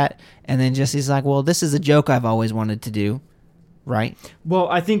then Jesse's like, well, this is a joke I've always wanted to do, right? Well,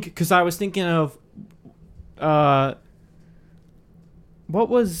 I think, because I was thinking of, what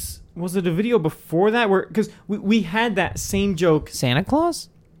was it a video before that? Because we had that same joke. Santa Claus?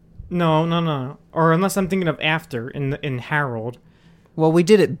 No. Or unless I'm thinking of after, in Harold. Well, we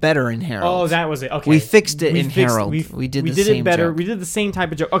did it better in Harold. Oh, that was it. Okay. We fixed it in Harold. We did it better. Joke. We did the same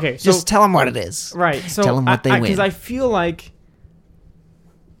type of joke. Okay, so just tell them what it is. Right. So tell them what they win. Because I feel like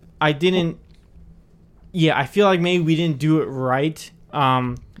I didn't. Yeah, I feel like maybe we didn't do it right.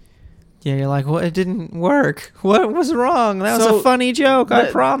 Yeah, you're like, well, it didn't work. What was wrong? That was a funny joke.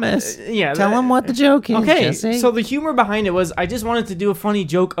 I promise. Yeah. Tell them what the joke is. Okay. Jesse. So the humor behind it was I just wanted to do a funny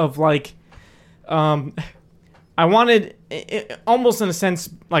joke of like, I wanted almost in a sense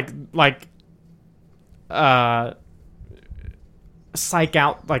like psych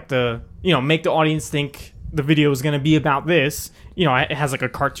out like the make the audience think the video is going to be about this. It has like a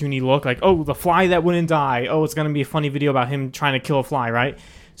cartoony look, like, oh, the fly that wouldn't die. Oh, it's going to be a funny video about him trying to kill a fly, right?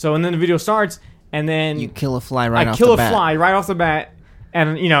 So and then the video starts, and then you kill a fly right off the bat. I kill a fly right off the bat, and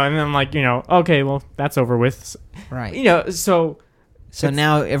and then I'm like, okay, well, that's over with, right? So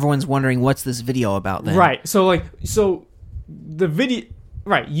now everyone's wondering what's this video about then? Right. So the video,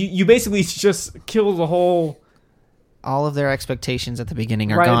 right? You basically just kill the whole. All of their expectations at the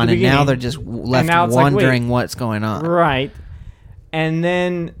beginning are gone, and now they're just left wondering what's going on. Right. And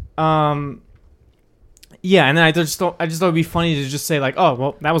then, and then I just thought it'd be funny to just say like, oh,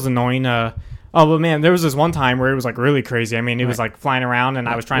 well, that was annoying. Oh, but man, there was this one time where it was like really crazy. I mean, it was like flying around, and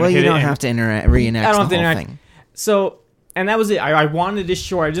I was trying to hit it. Well, you don't have to reenact the whole thing. So. And that was it. I wanted it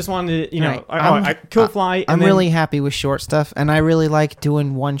short. I just wanted to, I kill a fly. I'm really happy with short stuff, and I really like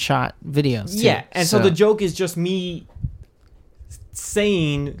doing one-shot videos, too. Yeah, and so the joke is just me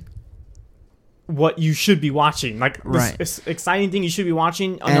saying what you should be watching. Like, this exciting thing you should be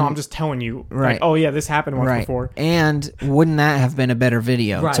watching. Oh, no, I'm just telling you. Right. Like, oh, yeah, this happened once before. And wouldn't that have been a better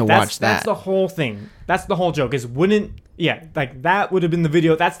video to watch that? That's the whole thing. That's the whole joke, is wouldn't... Yeah, like, that would have been the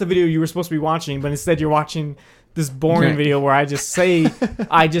video. That's the video you were supposed to be watching, but instead you're watching... this boring Right. video where I just say,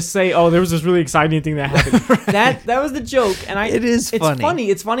 oh, there was this really exciting thing that happened. That was the joke, and it's funny.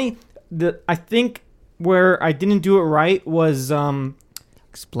 It's funny. I think where I didn't do it right was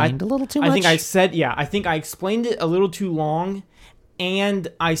Explained a little too much. I think I explained it a little too long, and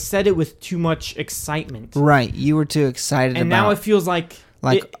I said it with too much excitement. Right, you were too excited And about. now it feels like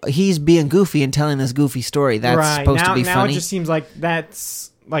he's being goofy and telling this goofy story. That's supposed to be now funny. It just seems like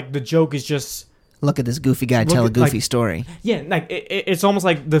that's like the joke is just. Look at this goofy guy tell a goofy story. Yeah, like it's almost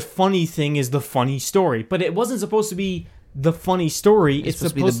like the funny thing is the funny story, but it wasn't supposed to be the funny story. It's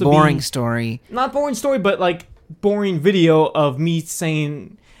supposed to be the boring story. Not boring story, but like boring video of me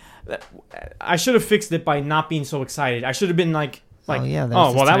saying. I should have fixed it by not being so excited. I should have been like,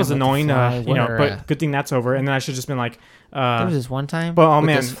 that was annoying. But good thing that's over. And then I should have just been like. There was this one time. But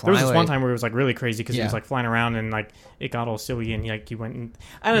there was this one time where it was like really crazy because he was like flying around and like it got all silly and he went. And,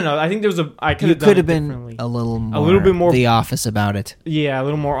 I don't know. I think there was I could have been a little bit more The Office about it. Yeah, a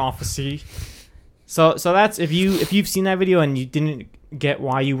little more officey. So that's if you've seen that video and you didn't get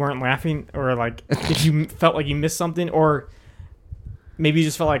why you weren't laughing, or like if you felt like you missed something, or maybe you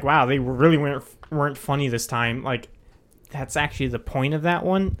just felt like, wow, they really weren't funny this time. Like that's actually the point of that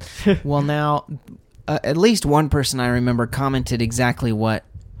one. Well, now. At least one person I remember commented exactly what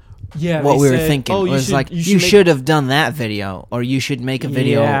we were thinking. Oh, it was you should have done that video, or you should make a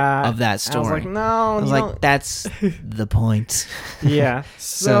video of that story. I was like, no. That's the point. Yeah.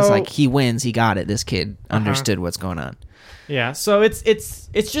 So it's like he wins. He got it. This kid understood what's going on. Yeah. So it's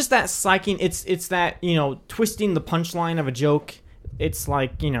just that psyching. It's that twisting the punchline of a joke. It's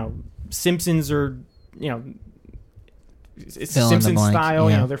like Simpsons or it's Simpsons style.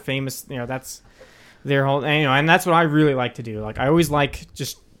 Yeah. They're famous. That's. Their whole, and that's what I really like to do. Like I always like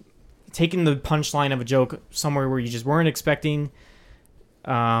just taking the punchline of a joke somewhere where you just weren't expecting.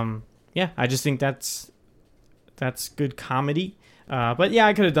 I just think that's good comedy. But yeah,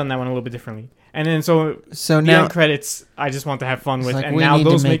 I could have done that one a little bit differently. And then so the now end credits, I just want to have fun with, like and now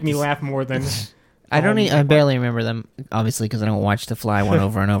those make me laugh more than. I barely remember them, obviously, because I don't watch The Fly one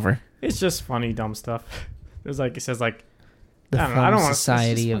over and over. It's just funny, dumb stuff. It says like. The Film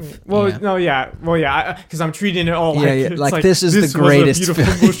Society of... because I'm treating it all like this is the greatest was a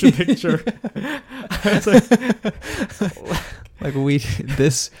beautiful motion picture.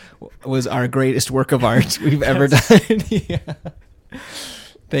 This was our greatest work of art we've ever done. Yeah.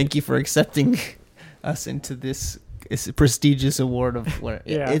 Thank you for accepting us into this prestigious award of...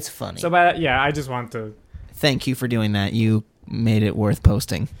 It's funny. So, I just want to... Thank you for doing that. You made it worth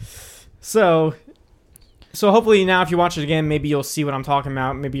posting. So hopefully now if you watch it again, maybe you'll see what I'm talking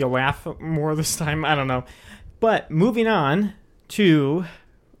about. Maybe you'll laugh more this time. I don't know. But moving on to,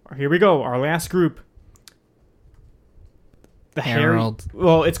 here we go, our last group. The Harold.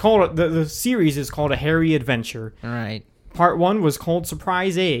 It's called, the series is called A Hairy Adventure. All right. Part 1 was called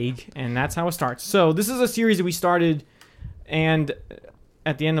Surprise Egg, and that's how it starts. So this is a series that we started and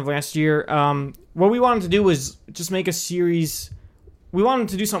at the end of last year. What we wanted to do was just make a series... We wanted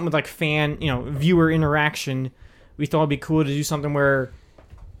to do something with like fan, viewer interaction. We thought it'd be cool to do something where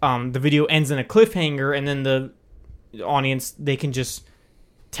the video ends in a cliffhanger, and then the audience, they can just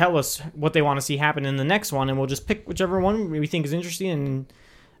tell us what they want to see happen in the next one, and we'll just pick whichever one we think is interesting,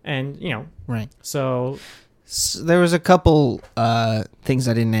 and right. So there was a couple things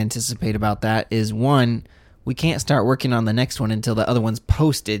I didn't anticipate about that. Is one, we can't start working on the next one until the other one's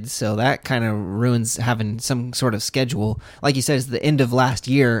posted, so that kind of ruins having some sort of schedule. Like you said, it's the end of last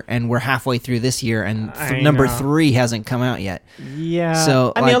year, and we're halfway through this year, and number 3 hasn't come out yet. Yeah.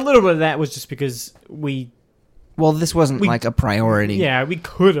 So I mean, a little bit of that was just because this wasn't like a priority. Yeah, we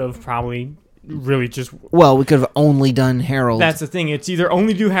could have probably really just... Well, we could have only done Harold. That's the thing. It's either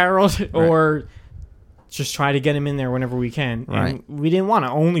only do Harold or... just try to get him in there whenever we can. Right. And we didn't want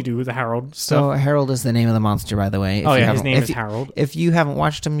to only do the Harold stuff. So Harold is the name of the monster, by the way. His name is Harold. If you haven't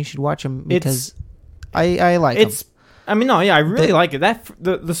watched him, you should watch him because I like him. I really like it. That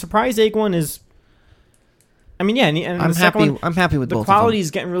the Surprise Egg one is... I mean, yeah, and I'm happy. I'm happy with both of them. The quality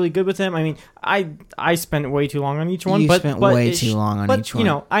is getting really good with them. I mean, I spent way too long on each one. You spent way too long on each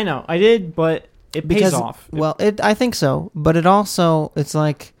one. I know, I did, but it pays off. Well, I think so, but it's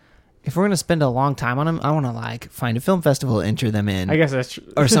like... If we're going to spend a long time on them, I want to find a film festival, enter them in. I guess that's true.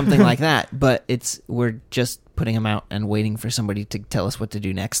 Or something like that. But we're just putting them out and waiting for somebody to tell us what to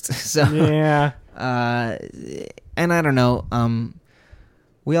do next. So yeah. And I don't know.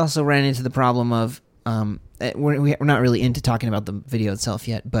 We also ran into the problem of we're not really into talking about the video itself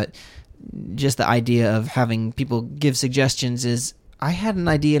yet, but just the idea of having people give suggestions is I had an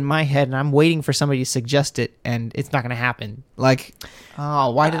idea in my head, and I'm waiting for somebody to suggest it, and it's not going to happen. Like,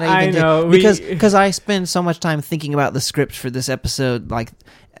 oh, why did I even know, do it? Because I spend so much time thinking about the script for this episode, like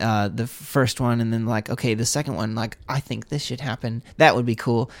the first one, and then like, okay, the second one, like, I think this should happen. That would be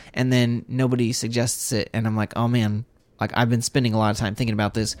cool. And then nobody suggests it, and I'm like, oh man, like I've been spending a lot of time thinking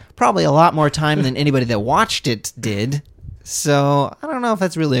about this, probably a lot more time than anybody that watched it did. So I don't know if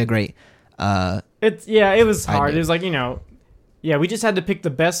that's really a great. It was hard. idea. It was like, we just had to pick the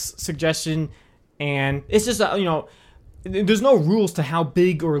best suggestion, and it's just there's no rules to how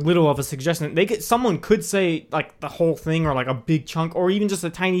big or little of a suggestion someone could say like the whole thing or like a big chunk or even just a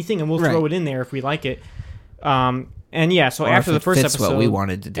tiny thing, and we'll throw it in there if we like it. So Or after if the it first fits episode, what we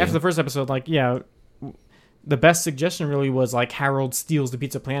wanted to do. after the first episode, the best suggestion really was like Harold steals the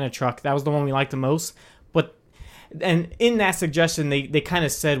Pizza Planet truck. That was the one we liked the most. And in that suggestion, they kind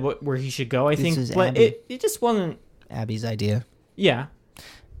of said where he should go, I think, but it just wasn't Abby's idea. Yeah.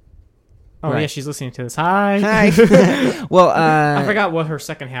 Oh, Right. yeah, she's listening to this. Hi. Hi. Well, I forgot what her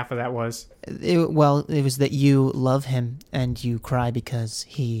second half of that was. it was that you love him and you cry because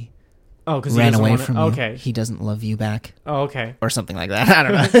he Oh, because ran away from you. Okay. He doesn't love you back, Oh, okay. or something like that. I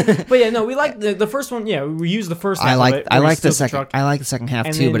don't know. But yeah, no, we liked the first one. Yeah, we used the first half I of like it. I where he like the steals second. truck, I like the second half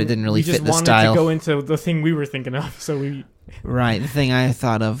and too, but then it didn't really we just fit the wanted style. to go into the thing we were thinking of, so we Right. The thing I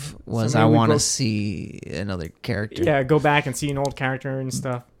thought of was maybe I we want to both- see another character. go back and see an old character and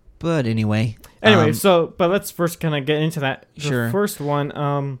stuff. But anyway. Anyway, but let's first kind of get into that. The Sure. first one,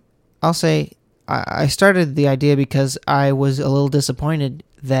 I'll say I started the idea because I was a little disappointed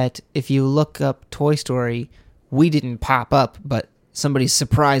that if you look up Toy Story, we didn't pop up, but somebody's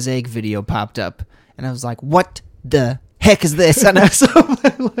surprise egg video popped up, and I was like, "What the heck is this?" And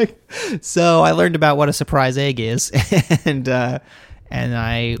so I learned about what a surprise egg is, and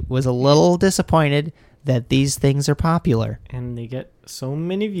I was a little disappointed that these things are popular. and they get so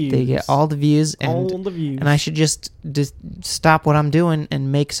many views. They get all the views, all the views. and I should just stop what I'm doing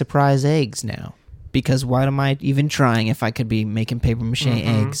and make surprise eggs now. Because what am I even trying if I could be making paper mache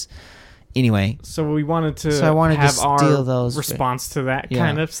eggs? Anyway, So we wanted to So I wanted to have steal our those. response to that Yeah.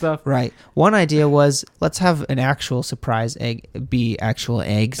 kind of stuff. right. One idea was let's have an actual surprise egg be actual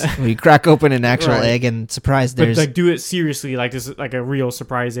eggs. We crack open an actual Right. egg and surprise But there's like do it seriously, like this is like a real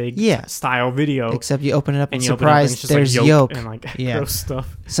surprise egg Yeah. style video. except you open it up and, And you open it up and surprise it's just there's like yolk. and like Yeah. gross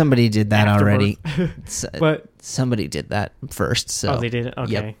stuff. Somebody did that afterward. already. But Somebody did that first. So they did it.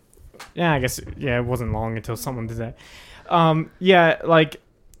 Okay. Yep. Yeah, I guess it wasn't long until someone did that.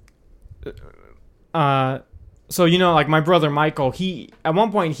 So like my brother Michael, he at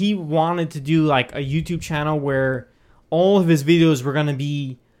one point he wanted to do like a YouTube channel where all of his videos were gonna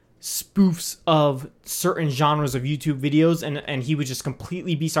be spoofs of certain genres of YouTube videos, and he would just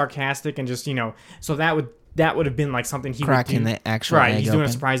completely be sarcastic and just so that would have been like something he cracking would do. the actual Right, egg he's doing a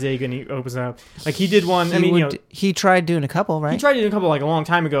open. surprise egg and he opens it up. Like he did one. He tried doing a couple, right? he tried to do a couple like a long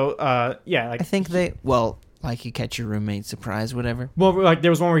time ago. I think like you catch your roommate surprise, whatever. Well, like there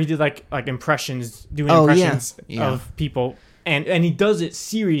was one where he did like impressions, doing Oh, yeah. impressions Yeah. of people, and he does it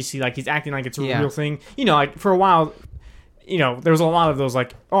seriously, like he's acting like it's a Yeah. real thing. Like for a while, there was a lot of those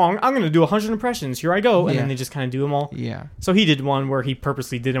like, oh, I'm going to do 100 impressions. Here I go, and Yeah. then they just kind of do them all. Yeah. So he did one where he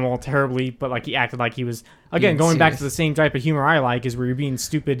purposely did them all terribly, but like he acted like he was Being going back to serious. the same type of humor I like is where you're being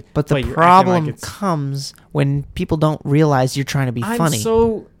stupid. But the you're acting problem like it's- comes when people don't realize you're trying to be I'm funny.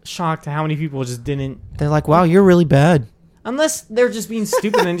 so shocked at how many people just didn't. They're like, "Wow, you're really bad." Unless they're just being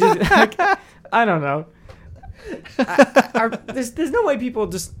stupid and just like, I don't know. There's no way people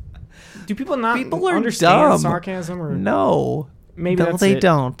just do people not People are understand dumb. sarcasm or No, maybe no, that's they it.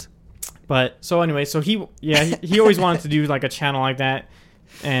 don't. But so anyway, so he always wanted to do like a channel like that,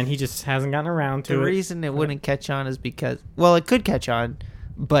 and he just hasn't gotten around to The it. reason it wouldn't catch on is because, well, it could catch on,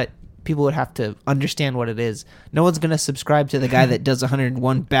 but people would have to understand what it is. No one's gonna subscribe to the guy that does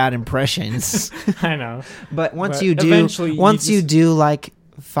 101 bad impressions. I know. But once But you do, eventually you just- like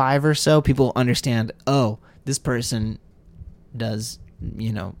 5 or so, people understand. Oh, this person does,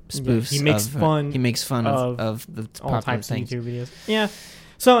 spoofs. he makes fun He makes fun of the All popular types things. of YouTube videos. Yeah.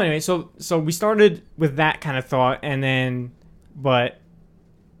 So anyway, so we started with that kind of thought, and then, but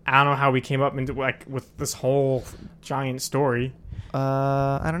I don't know how we came up into like with this whole giant story.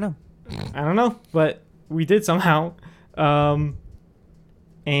 I don't know. I don't know, but we did somehow.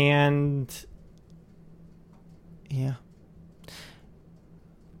 And Yeah.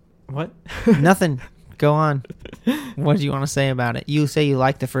 what? Nothing. Go on. What do you want to say about it? You say you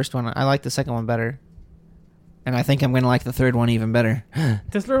like the first one. I like the second one better. And I think I'm going to like the third one even better.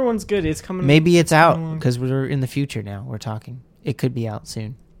 The third one's good. It's coming. Maybe it's out along. because we're in the future now. We're talking. It could be out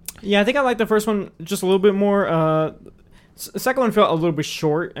soon. Yeah, I think I like the first one just a little bit more. The second one felt a little bit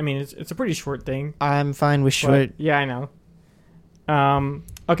short. I mean, it's a pretty short thing. I'm fine with but- short. yeah, I know.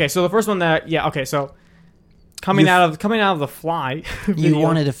 Okay, so the first one so coming out of The Fly, You video,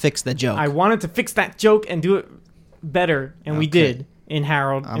 wanted to fix the joke. I wanted to fix that joke and do it better, and we Okay. did in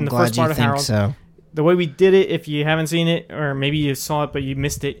Harold. I'm in the glad first part you of think Harold, so. the way we did it. If you haven't seen it, or maybe you saw it but you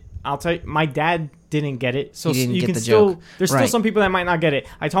missed it, I'll tell you. My dad didn't get it, so He didn't you get can the still. joke. There's still Right. some people that might not get it.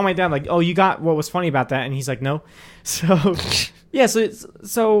 I told my dad like, "Oh, you got what was funny about that," and he's like, "No." So yeah,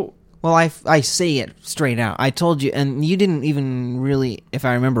 so Well, I say it straight out. I told you, and you didn't even really, if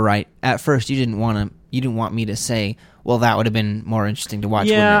I remember right, at first you didn't want me to say, well, that would have been more interesting to watch.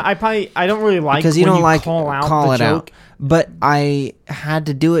 yeah, wouldn't it? I don't really like because when you don't like call out the it joke. out. But I had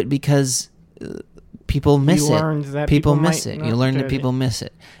to do it because people miss You it. learned that People people miss might it. not You learn that get people miss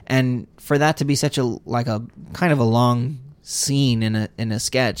it, and for that to be such a kind of a long scene in a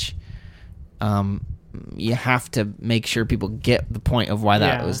sketch, you have to make sure people get the point of why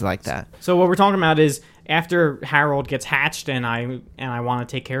that Yeah. was like that. So what we're talking about is after Harold gets hatched, and I want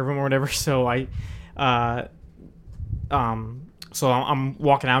to take care of him or whatever. So I'm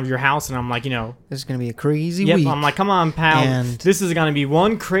walking out of your house, and I'm like, This is gonna be a crazy yep. week. I'm like, come on, pal. And- This is gonna be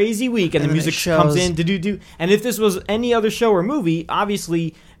one crazy week, and the And then it music comes shows- in. Do. And if this was any other show or movie,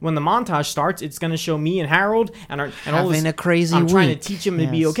 obviously, when the montage starts, it's gonna show me and Harold and all this. Having a crazy I'm trying to week. teach him to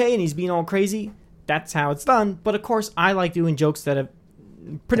be Yes. okay, and he's being all crazy. That's how it's done. But of course, I like doing jokes that have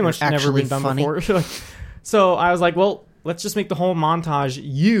pretty That are much never actually been done funny. before. So I was like, well, let's just make the whole montage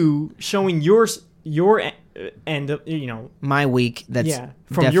you showing your end of, My week, that's yeah,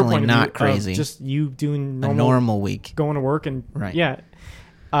 from your definitely point of not view of crazy. just you doing a normal week. going to work and Right. yeah,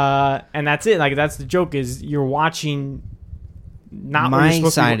 and that's it. Like that's the joke is you're watching. Not what My you're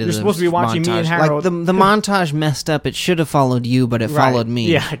supposed side to of be, the you're supposed to be watching me and montage. Harold. Like the montage messed up. It should have followed you, but it Right. followed me.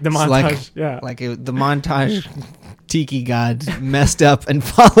 Yeah, like the It's montage. Yeah. the montage tiki god messed up and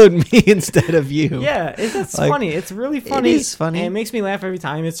followed me instead of you. Yeah, that's Like, funny. It's really funny. is funny. And it makes me laugh every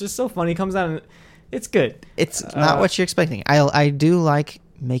time. It's just so funny. It comes out and it's good. It's not what you're expecting. I do like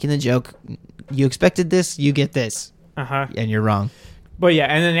making the joke. You expected this, you get this, Uh-huh. and you're wrong. But yeah,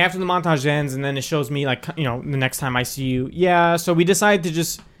 and then after the montage ends, and then it shows me like, the next time I see you. Yeah, so we decided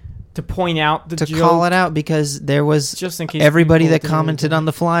to point out the To joke. call it out because there was Just in case everybody people that didn't commented really- on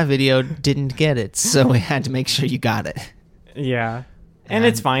the Fly video didn't get it, so we had to make sure you got it. Yeah. And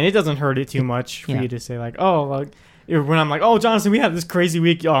it's fine. It doesn't hurt it too much for Yeah. you to say like, oh, like, when I'm like, oh, Jonathan, we had this crazy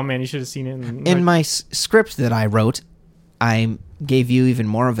week. Oh, man, you should have seen it. And, In like, my script that I wrote, I gave you even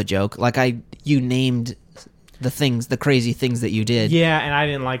more of a joke. Like you named the crazy things that you did. yeah, and I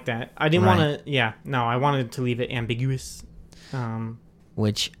didn't like that. I didn't Right. want to, I wanted to leave it ambiguous.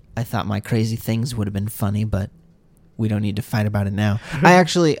 Which I thought my crazy things would have been funny, but we don't need to fight about it now.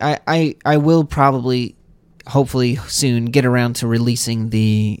 I will probably, hopefully soon, get around to releasing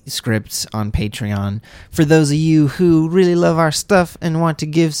the scripts on Patreon. For those of you who really love our stuff and want to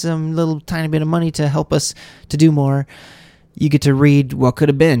give some little tiny bit of money to help us to do more, you get to read what could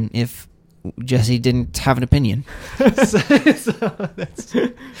have been if Jesse didn't have an opinion. so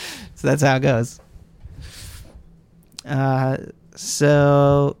that's how it goes.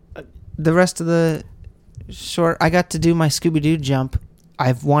 So the rest of the short, I got to do my Scooby-Doo jump.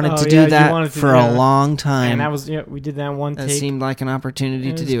 I've wanted to do that for a long time. And that was, we did that one That take. seemed like an opportunity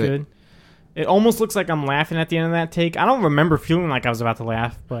It to was do good. It almost looks like I'm laughing at the end of that take. I don't remember feeling like I was about to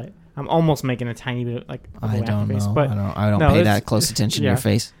laugh, but I'm almost making a tiny bit of I laughing don't face. know. But I don't no, pay it's- that close attention to yeah. your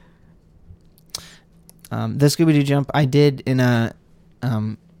face. The Scooby-Doo jump I did in a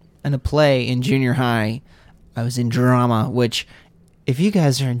play in junior high. I was in drama, which if you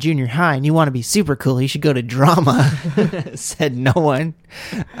guys are in junior high and you want to be super cool, you should go to drama. Said no one.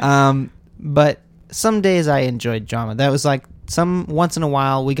 But some days I enjoyed drama. That was like once in a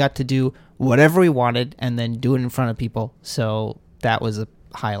while we got to do whatever we wanted and then do it in front of people. So that was a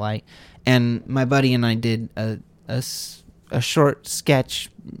highlight. And my buddy and I did a short sketch.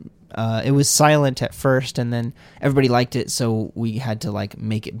 It was silent at first, and then everybody liked it, so we had to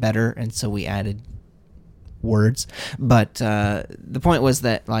make it better, and so we added words. But the point was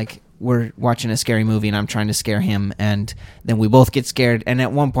that we're watching a scary movie, and I'm trying to scare him, and then we both get scared. And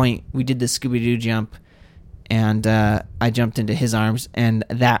at one point, we did the Scooby-Doo jump, and I jumped into his arms, and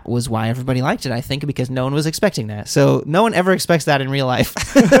that was why everybody liked it, I think, because no one was expecting that. So no one ever expects that in real life.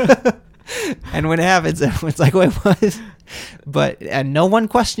 And when it happens, everyone's like, wait, what? But no one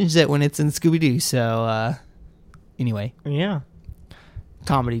questions it when it's in Scooby-Doo. So anyway, yeah.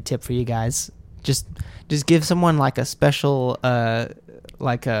 comedy tip for you guys. Just give someone a special,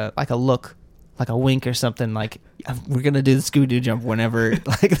 like a look. like a wink or something, like we're gonna do the Scooby-Doo jump whenever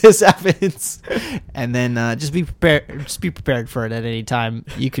like this happens, and then just be prepared. Just be prepared for it at any time.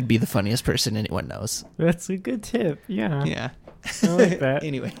 You could be the funniest person anyone knows. That's a good tip. Yeah. Yeah, I like that.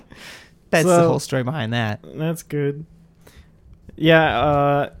 Anyway, that's So- the whole story behind that. That's good.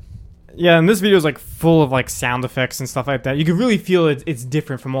 Yeah, and this video is like full of like sound effects and stuff like that. You can really feel it's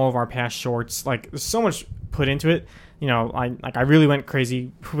different from all of our past shorts. Like there's so much put into it. You know, I really went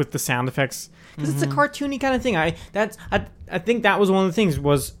crazy with the sound effects because it's a cartoony kind of thing. I think that was one of the things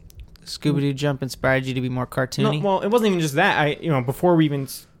was Scooby-Doo jump inspired you to be more cartoony. no, well, it wasn't even just that. Before we even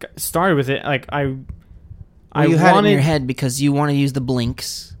started with it, like you had it in your head because you want to use the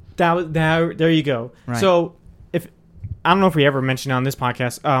blinks. There you go. Right. So if I don't know if we ever mentioned it on this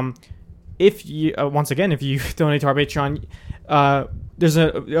podcast, if you once again if you donate to our Patreon, there's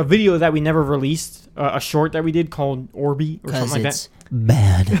a video that we never released, a short that we did called Orby or something like that.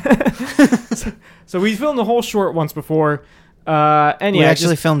 Bad. So we filmed the whole short once before, and We yeah,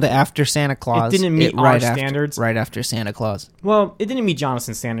 actually filmed it after Santa Claus. It didn't meet our standards. Right after Santa Claus. Well, it didn't meet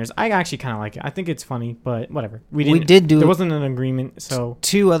Jonathan's standards. I actually kind of like it. I think it's funny, but whatever. There wasn't an agreement, so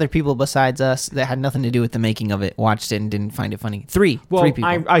 2 other people besides us that had nothing to do with the making of it watched it and didn't find it funny. 3 people.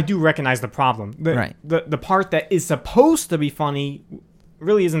 I do recognize the problem. Right. The part that is supposed to be funny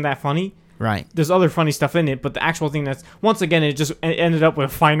really isn't that funny. Right. There's other funny stuff in it, but the actual thing that's once again it ended up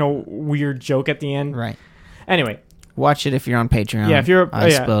with a final weird joke at the end. Right. Anyway. Watch it if you're on Patreon. Yeah, if you're, I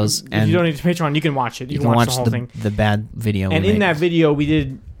suppose. If you donate to Patreon, you can watch it. You can watch the whole thing. The bad video. And in that video, we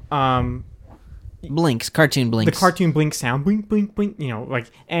did blinks, cartoon blinks. the cartoon blink sound, blink, blink, blink.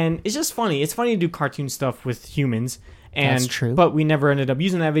 And it's just funny. It's funny to do cartoon stuff with humans. And, That's true. But we never ended up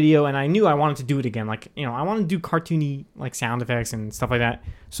using that video, and I knew I wanted to do it again. Like, I want to do cartoony like sound effects and stuff like that.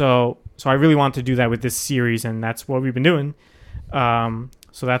 So I really wanted to do that with this series, and that's what we've been doing.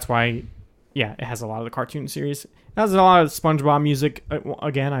 So that's why, yeah, it has a lot of the cartoon series. It has a lot of SpongeBob music.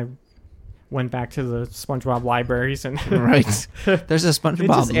 Again, I went back to the SpongeBob libraries and Right. There's a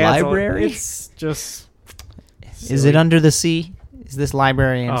SpongeBob library. It's just. Is it under the sea? Is this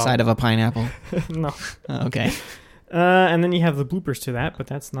library inside of a pineapple? No. Oh, okay. And then you have the bloopers to that, but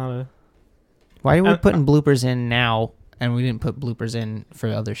that's not a. Why are we putting bloopers in now, and we didn't put bloopers in for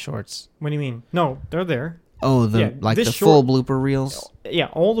other shorts? What do you mean? No, they're there. Oh, the full blooper reels. Yeah,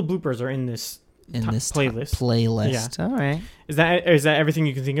 all the bloopers are in this playlist. Playlist. Yeah. All right. Is that everything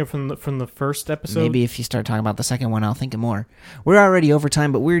you can think of from the first episode? Maybe if you start talking about the second one, I'll think of more. We're already over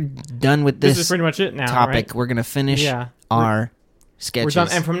time, but we're done with this. This is pretty much it now. Topic. Right? We're gonna finish our sketches. We're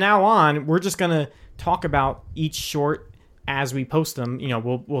done, and from now on, we're just gonna talk about each short as we post them.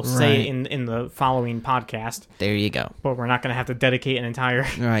 We'll say it in the following podcast. There you go. But we're not gonna have to dedicate an entire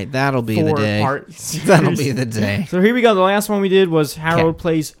that'll be the day. That'll be the day. So here we go. The last one we did was Harold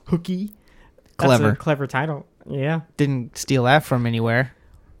Plays Hooky. Clever. That's a clever title. Yeah. Didn't steal that from anywhere.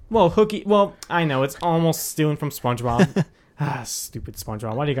 Well, Hooky. Well, I know it's almost stealing from SpongeBob. Stupid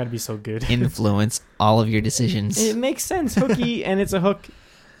SpongeBob. Why do you got to be so good? Influence all of your decisions. It makes sense. Hooky, and it's a hook.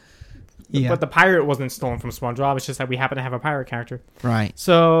 Yeah. But the pirate wasn't stolen from SpongeBob. It's just that we happen to have a pirate character. Right.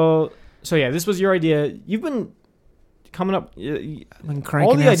 So yeah, this was your idea. You've been coming up. I've been cranking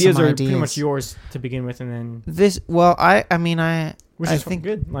all the out ideas some are pretty much yours to begin with, and then this. Well, I think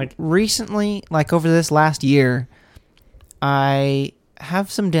good. Like recently, like over this last year, I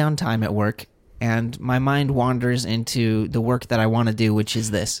have some downtime at work, and my mind wanders into the work that I want to do, which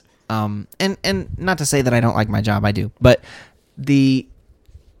is this. And not to say that I don't like my job, I do, but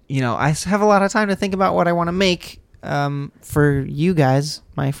I have a lot of time to think about what I want to make for you guys,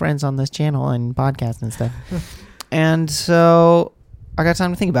 my friends on this channel and podcast and stuff. And so I got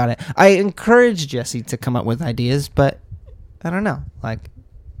time to think about it. I encourage Jesse to come up with ideas, but I don't know. Like,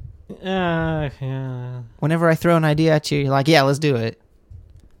 yeah. Whenever I throw an idea at you, you're like, yeah, let's do it.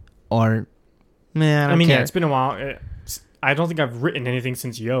 Or, man, I don't care. Yeah, it's been a while. I don't think I've written anything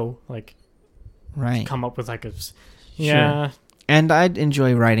since Yo. Like, right. Come up with like a... Yeah. Sure. And I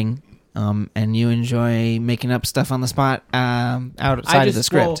enjoy writing, and you enjoy making up stuff on the spot outside of the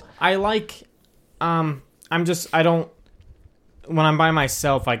script. Well, I like... I don't... When I'm by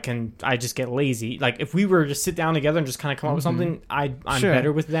myself, I just get lazy. Like, if we were to sit down together and just kind of come up with something, I'm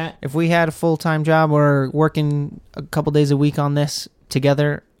better with that. If we had a full-time job or working a couple days a week on this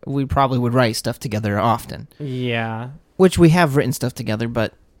together, we probably would write stuff together often. Yeah. Which we have written stuff together,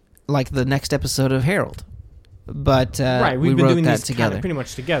 but like the next episode of Harold. But right, we've been wrote doing that these together. Pretty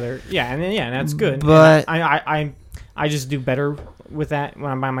much together. Yeah, and that's good. But I just do better with that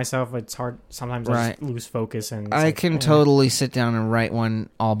when I'm by myself. It's hard sometimes. I just lose focus, and I can totally sit down and write one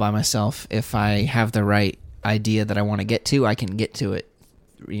all by myself if I have the right idea that I want to get to. I can get to it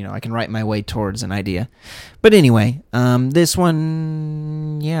I can write my way towards an idea. But anyway, this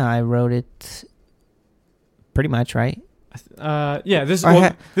one, yeah, I wrote it pretty much, right? Yeah, this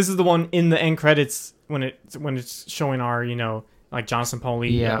is the one in the end credits when it's showing our, like Jonathan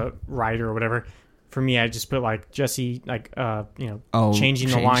Pauly writer or whatever. For me, I just put like Jesse, like changing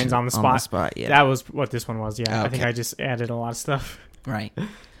the lines on the spot. Yeah. That was what this one was. Yeah, Okay. I think I just added a lot of stuff. Right. You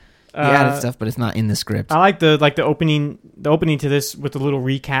added stuff, but it's not in the script. I like the opening to this with the little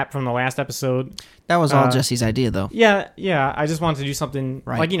recap from the last episode. That was all Jesse's idea, though. Yeah. I just wanted to do something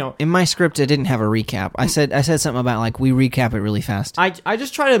like in my script, I didn't have a recap. I said something about like we recap it really fast. I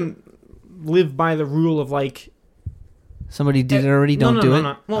just try to live by the rule of like. Somebody did it already. Don't do it.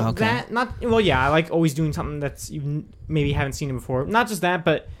 No. Well, okay. That not. Well, yeah. I like always doing something that's you maybe haven't seen it before. Not just that,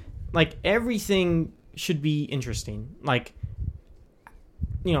 but like everything should be interesting. Like,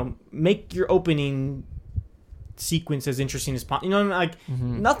 make your opening sequence as interesting as possible.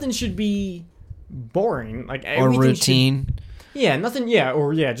 Nothing should be boring. Like or routine. Nothing. Yeah,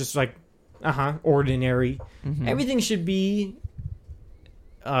 or just like ordinary. Mm-hmm. Everything should be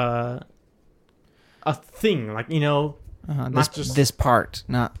a thing. Like not just this part,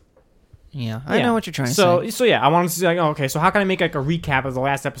 not. Yeah, I know what you're trying to say. So yeah, I wanted to say, okay, so how can I make like a recap of the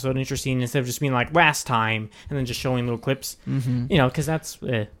last episode interesting instead of just being like last time and then just showing little clips? Mm-hmm. Because that's.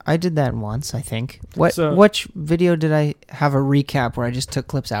 I did that once, I think. Which video did I have a recap where I just took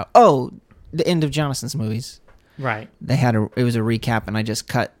clips out? Oh, the end of Jonathan's movies. Right. It was a recap, and I just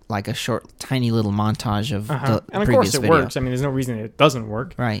cut like a short, tiny little montage of the previous video. And of course it works. I mean, there's no reason it doesn't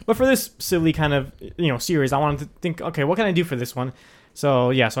work. Right. But for this silly kind of series, I wanted to think, okay, what can I do for this one? So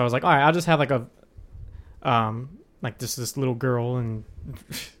yeah, so I was like, all right, I'll just have like a like this little girl and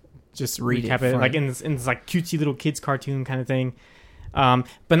just recap it like in this like cutesy little kids cartoon kind of thing. But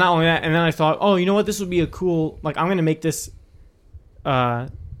not only that, and then I thought, oh, you know what, this would be a cool, like I'm gonna make this.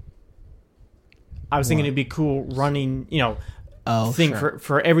 I was thinking it'd be cool running, thing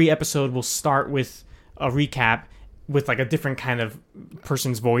for every episode. We'll start with a recap with like a different kind of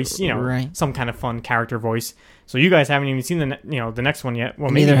person's voice, some kind of fun character voice. So you guys haven't even seen the next one yet.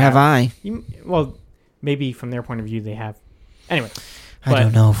 Well, neither have I. Well, maybe from their point of view they have. Anyway, I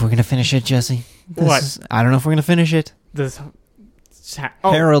don't know if we're gonna finish it, Jesse. I don't know if we're gonna finish it.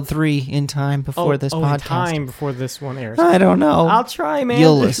 Harold 3 in time before this podcast. In time before this one airs. I don't know. I'll try, man.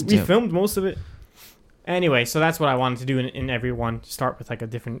 You'll listen we filmed most of it. Anyway, so that's what I wanted to do in every one. Start with like a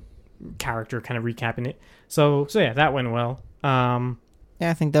different character, kind of recapping it. So yeah, that went well. Yeah,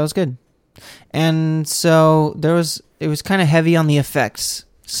 I think that was good. And so it was kind of heavy on the effects.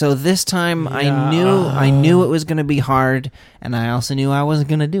 So this time I knew it was going to be hard, and I also knew I wasn't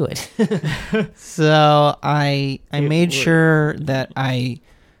going to do it. So I made sure that I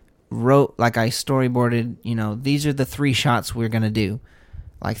wrote, like I storyboarded, these are the 3 shots we're going to do.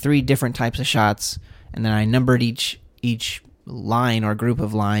 Like 3 different types of shots, and then I numbered each line or group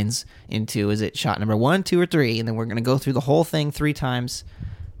of lines into, is it shot number 1, 2, or 3? And then we're going to go through the whole thing 3 times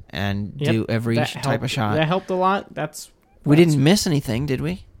and do every type of shot. That helped a lot. We didn't miss anything, did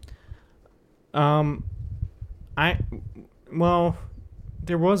we? Well,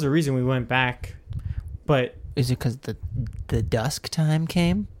 there was a reason we went back, but is it because the dusk time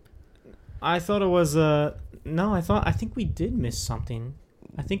came? I thought it was no. I think we did miss something.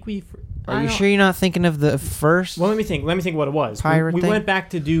 I think we. Are you sure you're not thinking of the first? Well, let me think what it was. Pirate we thing? went back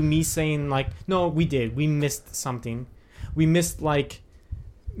to do me saying like, no, we did. We missed something. We missed like.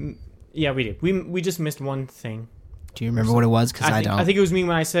 Yeah, we did. We just missed one thing. Do you remember what it was? Because I don't. I think it was me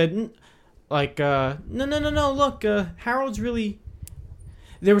when I said, like, no. Look, Harold's really.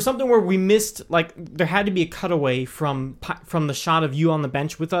 There was something where we missed. Like, there had to be a cutaway from the shot of you on the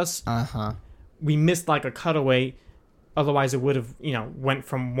bench with us. We missed like a cutaway. Otherwise, it would have went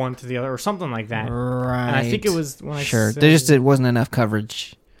from one to the other or something like that. Right. And I think it was when I said, it wasn't enough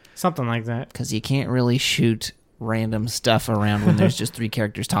coverage. Something like that. Because you can't really shoot random stuff around when there's just 3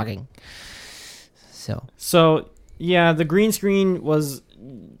 characters talking. So yeah, the green screen was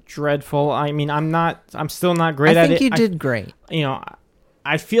dreadful. I mean, I'm still not great at it. I think you did great.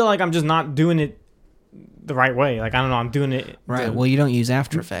 I feel like I'm just not doing it the right way. Like, I don't know, I'm doing it right. Well, you don't use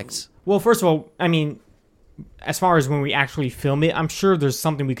After Effects. Well, first of all, I mean, as far as when we actually film it, I'm sure there's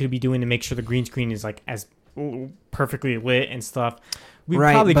something we could be doing to make sure the green screen is like as perfectly lit and stuff. We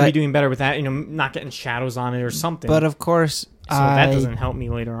probably could be doing better with that, not getting shadows on it or something. But of course, so that doesn't help me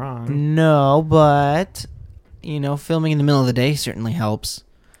later on. No, but filming in the middle of the day certainly helps.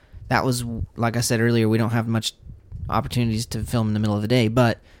 That was, like I said earlier, we don't have much opportunities to film in the middle of the day,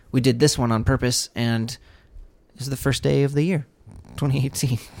 but we did this one on purpose, and this is the first day of the year.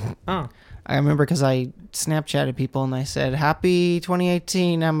 2018. Oh. I remember because I Snapchatted people and I said, "Happy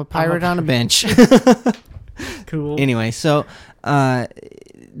 2018, I'm a pirate on a bench." Cool. Anyway, so where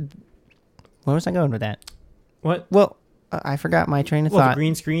was I going with that? What? Well, I forgot my train of Well, the thought.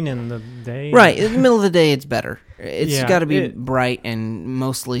 green screen and the day. Right, in the middle of the day, it's better. It's Yeah, got to be bright and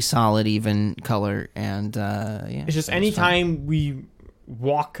mostly solid, even color, and yeah. It's just it was fun. anytime we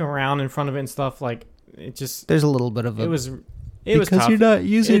walk around in front of it and stuff, like it just. There's a little bit of a. It was because tough. you're not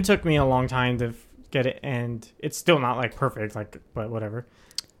using. It took me a long time to get it, and it's still not like perfect, like, but whatever.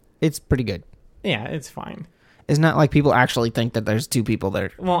 It's pretty good. Yeah, it's fine. It's not like people actually think that there's two people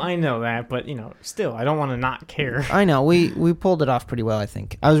there. Well, I know that, but still, I don't want to not care. I know we pulled it off pretty well. I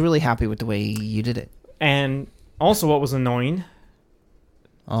think I was really happy with the way you did it. And also, what was annoying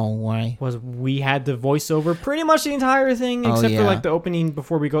Oh, why? was we had the voiceover pretty much the entire thing, Oh, except for yeah. like the opening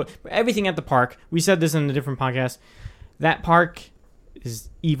before we go. Everything at the park. We said this in a different podcast. That park is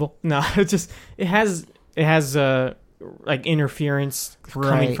evil. No, it has like interference coming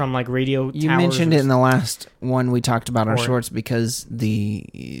Right. from like radio. You towers mentioned or it in the last one we talked about our Or- shorts because the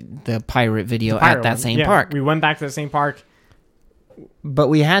pirate video the pirate at that one. same Yeah, park. We went back to the same park, But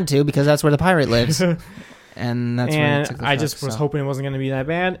we had to because that's where the pirate lives. And that's where it and took the I truck, just was so. hoping it wasn't going to be that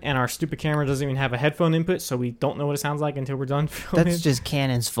bad. And our stupid camera doesn't even have a headphone input, so we don't know what it sounds like until we're done filming. That's just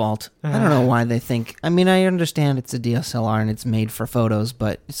Canon's fault. I don't know why they think. I mean, I understand it's a DSLR and it's made for photos,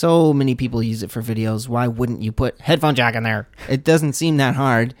 but so many people use it for videos. Why wouldn't you put headphone jack in there? It doesn't seem that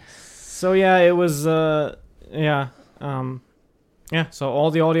hard. So yeah, it was yeah. So all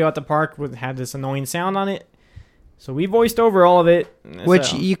the audio at the park had this annoying sound on it. So we voiced over all of it,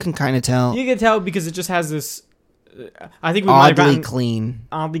 Which so you can kind of tell. you can tell because it just has this. I think we might have Oddly gotten clean.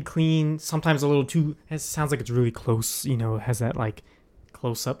 oddly clean. Sometimes a little too. It sounds like it's really close. It has that like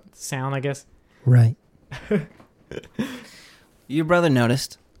close up sound. I guess. Right. Your brother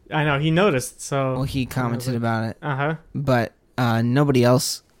noticed. I know he noticed. So. Well, he commented about it. Uh-huh. But nobody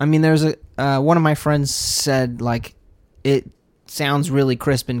else. I mean, there's one of my friends said like it sounds really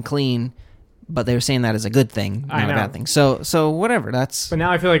crisp and clean, but they were saying that as a good thing, I not a know. bad thing. So whatever. That's But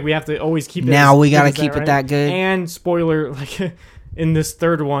now I feel like we have to always keep it. now as we good got to as keep it right? that good. And spoiler, like in this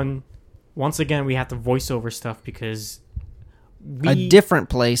third one, once again we have to voice over stuff because A different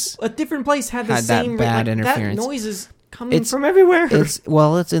place. a different place had the had that same bad like, interference. That noise is coming It's- from everywhere. It's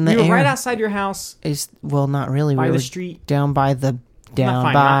in the we were air. right outside your house It's not really. by we the were street. down by the fine,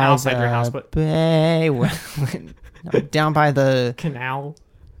 not outside your house, but- bay. No, down by the. Canal.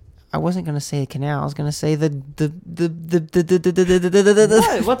 I wasn't gonna say the canal. I was gonna say the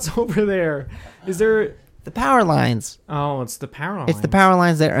What? What's over there? Is there? power lines. Oh, it's the power It's the lines. power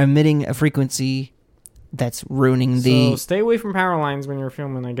lines that are emitting a frequency that's ruining So stay away from power lines when you're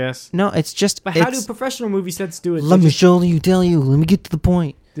filming, I guess. No, it's just. But how do professional movie sets do it? Let They me just- tell you. Let me get to the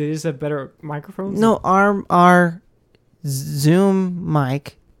point. They just have better microphones. No, our Zoom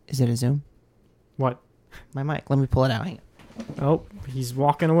mic. Is it a Zoom? What? My mic. Let me pull it out. Hang on. Oh, he's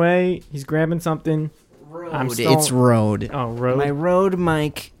walking away. He's grabbing something. It's Rode. Oh, Rode. My Rode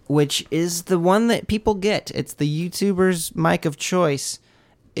mic, which is the one that people get. It's the YouTuber's mic of choice.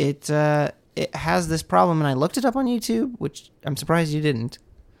 It has this problem, and I looked it up on YouTube, which I'm surprised you didn't.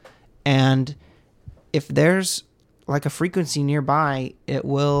 And if there's like a frequency nearby, it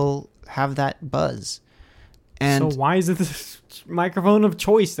will have that buzz. And so why is it the microphone of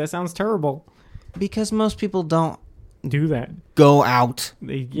choice? That sounds terrible. because most people don't Do that. go out,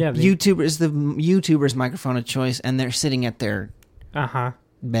 They. YouTuber is the YouTuber's microphone of choice, and they're sitting at their Uh-huh.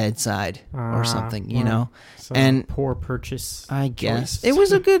 bedside or something, you well, know. So And- poor purchase. I guess choice. it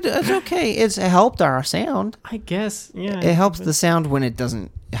was a good. It's okay. It helped our sound. I guess. Yeah. It helps the sound when it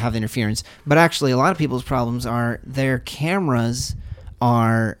doesn't have interference. But actually, a lot of people's problems are their cameras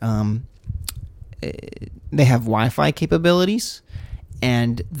are they have Wi-Fi capabilities,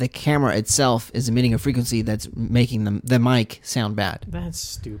 and the camera itself is emitting a frequency that's making the mic sound bad. That's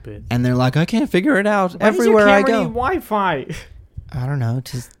stupid. And they're like, I can't figure it out. Why Everywhere I does your camera go, need Wi-Fi? I don't know.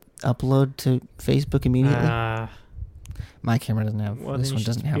 To upload to Facebook immediately. My camera doesn't have. Well, This then one you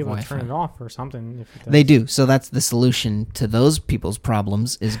doesn't should have be able to Wi-Fi. turn it off or something. If it does. They do. So that's the solution to those people's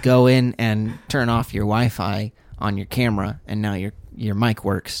problems is go in and turn off your Wi-Fi on your camera, and now your mic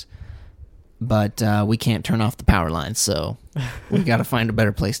works. But we can't turn off the power lines, so we got to find a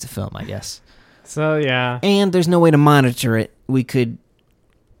better place to film, I guess. So yeah. And there's no way to monitor it. We'd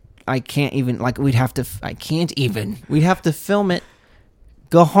have to film it,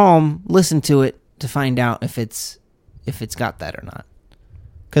 go home, listen to it to find out if it's got that or not.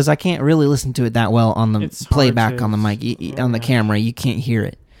 Because I can't really listen to it that well on the It's hard playback to- on the mic, on the yeah. camera. You can't hear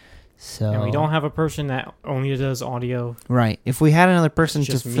it. So And we don't have a person that only does audio. right. If we had another person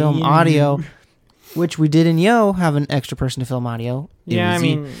to Just me film and audio, you. which we did in Yo, have an extra person to film audio. it Yeah, I was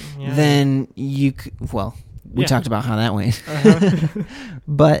mean, yeah. then you could, well, we Yeah. talked about how that went. Uh-huh.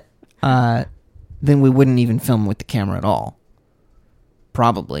 But then we wouldn't even film with the camera at all.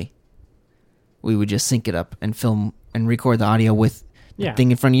 Probably. We would just sync it up and film and record the audio with the Yeah.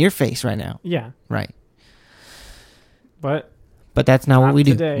 thing in front of your face right now. Yeah. Right. But But that's not what Not we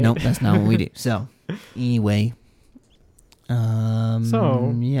do. today. Nope, that's not what we do. So, anyway.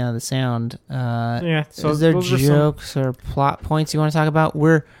 So- yeah, the sound. yeah. So is there those are some- jokes or plot points you want to talk about?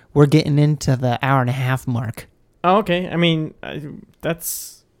 We're getting into the hour and a half mark. Oh, okay. I mean,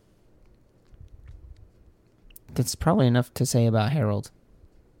 that's Probably enough to say about Harold.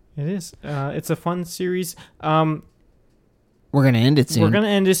 it is. It's a fun series. We're gonna end it soon. We're gonna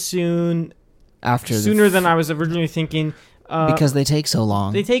end this soon. after Sooner than I was originally thinking. because they take so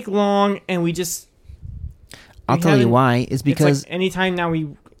long. They take long, and we just. I'll we tell you haven't- why. Is because it's like anytime now we.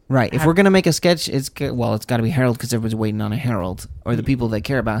 right, if have- we're gonna make a sketch, it's got to be Harold because everyone's waiting on a Harold, or the Ye- people that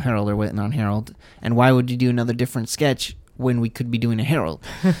care about Harold are waiting on Harold. And why would you do another different sketch when we could be doing a Harold?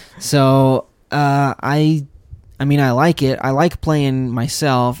 So I mean, I like it. I like playing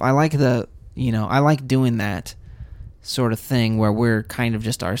myself. I like I like doing that sort of thing where we're kind of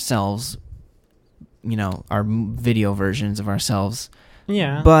just ourselves. Our video versions of ourselves.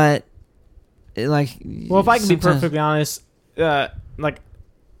 Yeah. But well, if I can be sometimes- perfectly honest, I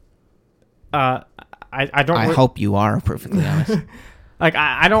don't. I hope you are perfectly honest. Like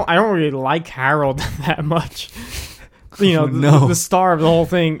I don't really like Harold that much. Oh, no. The star of the whole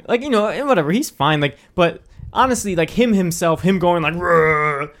thing. Like whatever, he's fine. Like, but honestly, like him going like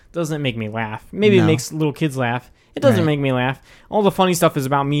 "Rrrr," doesn't make me laugh. Maybe No. it makes little kids laugh. It doesn't Right. make me laugh. All the funny stuff is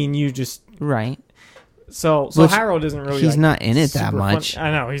about me and you. Just Right. so Which Harold isn't really. he's like, not in it that super much. Fun.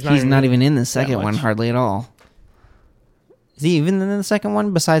 I know he's He's not even in the second much. one hardly at all. Is he even in the second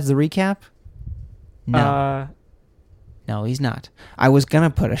one besides the recap? No. No, he's not. I was going to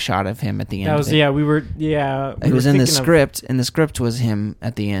put a shot of him at the end. That was of it. we were yeah. He was in the thinking of- script, and the script was him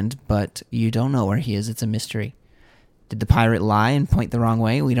at the end, but you don't know where he is. It's a mystery. Did the pirate lie and point the wrong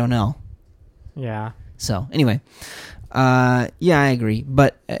way? We don't know. Yeah. So, anyway. Yeah, I agree,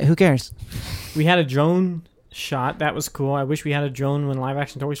 but who cares? We had a drone shot. That was cool. I wish we had a drone when live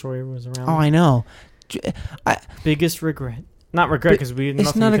action Toy Story was around. Oh, I know. Biggest regret. Not regret because we had It's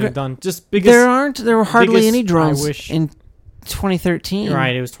nothing not we a could have gr- done. Just biggest. There were hardly biggest any drones I wish- in 2013. You're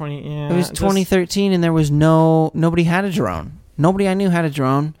right. It was 20. Yeah. It was just- 2013, and there was nobody had a drone. Nobody I knew had a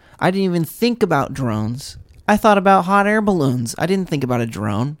drone. I didn't even think about drones. I thought about hot air balloons. I didn't think about a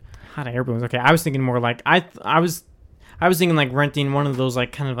drone. Hot air balloons. Okay, I was thinking more like I was thinking like renting one of those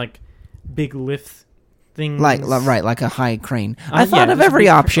like kind of like big lift things. Like a high crane. I thought yeah, of just every big,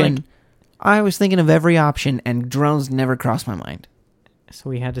 option. like- I was thinking of every option, and drones never crossed my mind. So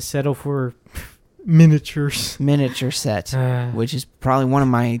we had to settle for miniatures. Miniature set, which is probably one of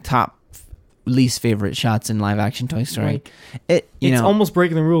my top least favorite shots in live action Toy Story. Like, It's it's almost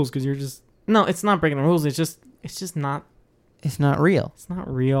breaking the rules because you're just no. It's not breaking the rules. It's just not. it's not real, It's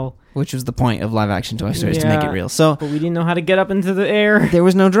not real. which was the point of live action Toy Story is to make it Yeah. real. So But we didn't know how to get up into the air. there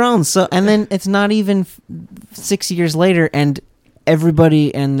was no drones. So and then it's not even 6 years later, and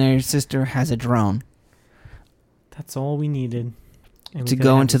everybody and their sister has a drone That's all we needed. And we to could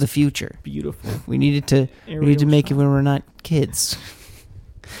go have into the this future. beautiful. We needed to aerial make it shot. when we're not kids.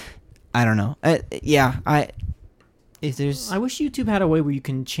 I don't know. If there's I wish YouTube had a way where you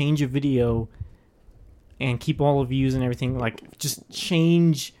can change a video and keep all the views and everything. Like, just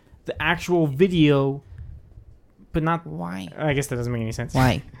change the actual video, but not. why? I guess that doesn't make any sense.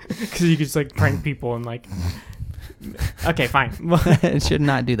 Why? Because you could just like prank people and like. Okay, fine. It should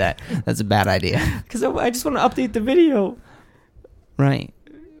not do that. That's a bad idea. Because I just want to update the video. Right.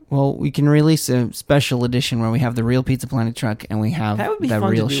 Well, we can release a special edition where we have the real Pizza Planet truck and we have That would be the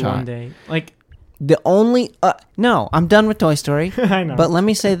fun real to do shot. one day. Like, The only no, I'm done with Toy Story. I know. But let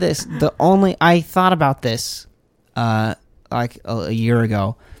me say this: I thought about this, like a year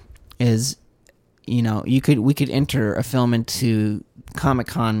ago, is, we could enter a film into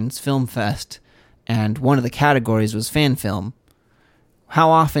Comic-Con's Film Fest, and one of the categories was fan film.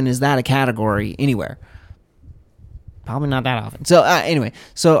 How often is that a category anywhere? Probably not that often. So anyway,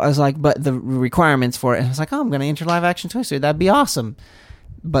 so I was like, but the requirements for it, I was like, I'm going to enter live action Toy Story. That'd be awesome.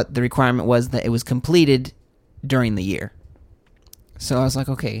 But the requirement was that it was completed during the year. So I was like,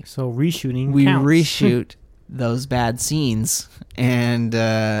 okay, so reshooting. we counts. reshoot those bad scenes and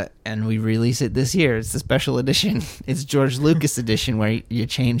we release it this year. It's the special edition. It's George Lucas edition where you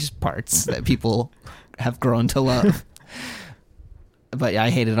change parts that people have grown to love. but I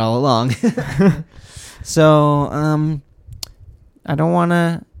hate it all along. So, I don't want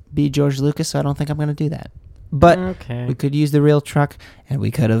to be George Lucas, so I don't think I'm going to do that. But Okay. we could use the real truck, and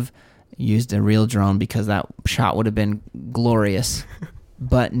we could have used a real drone because that shot would have been glorious.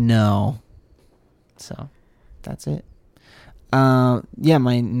 But no. So, that's it. Yeah,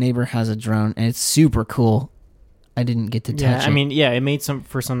 my neighbor has a drone, and it's super cool. I didn't get to touch it. I mean, it made some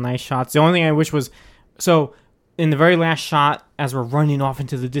nice shots. The only thing I wish was, so in the very last shot, as we're running off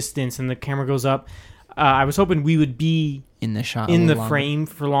into the distance and the camera goes up, I was hoping we would be in the shot, in the frame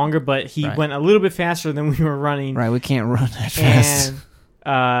for longer, but he went a little bit faster than we were running. Right, we can't run that fast.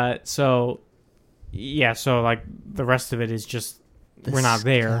 And so like the rest of it is just we're not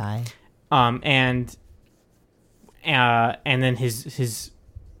there. And then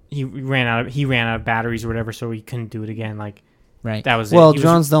he ran out of batteries or whatever, so he couldn't do it again. Like, right, that was it. Well,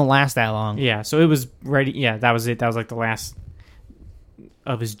 drones don't last that long. Yeah, so it was ready. Yeah, that was it. That was like the last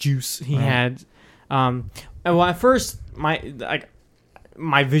of his juice he had. Well, at first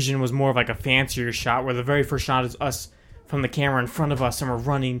my vision was more of like a fancier shot, where the very first shot is us from the camera in front of us, and we're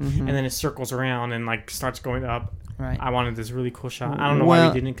running, and then it circles around and like starts going up. Right. I wanted this really cool shot. I don't know why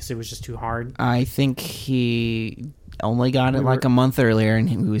we didn't, because it was just too hard. I think he only got it like a month earlier, and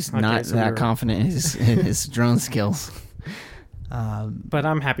he was not that confident in his drone skills. But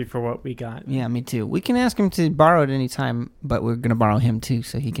I'm happy for what we got. Yeah, me too. We can ask him to borrow it any time, but we're going to borrow him too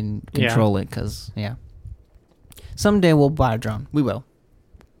so he can control it, because, someday we'll buy a drone. We will.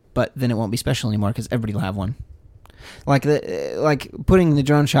 But then it won't be special anymore because everybody will have one. Like putting the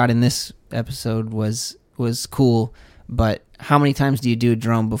drone shot in this episode was cool, but how many times do you do a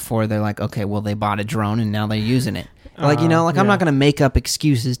drone before they're like, okay, well, they bought a drone and now they're using it? I'm not going to make up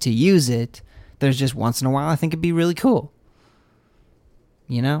excuses to use it. There's just once in a while I think it'd be really cool.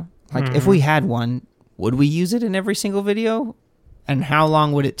 You know? Like, if we had one, would we use it in every single video? And how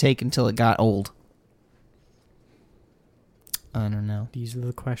long would it take until it got old? I don't know. These are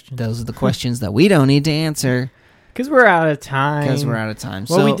the questions. Those are the questions that we don't need to answer. Because we're out of time. Well,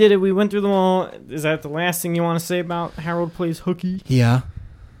 so, we did it. We went through them all. Is that the last thing you want to say about Harold Plays Hooky? Yeah.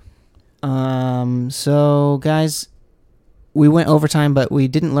 So, guys, we went overtime, but we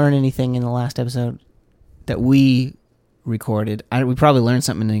didn't learn anything in the last episode that we recorded. We probably learned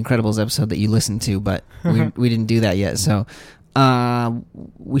something in the Incredibles episode that you listened to, but we didn't do that yet. So,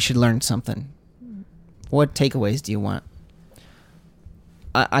 we should learn something. What takeaways do you want?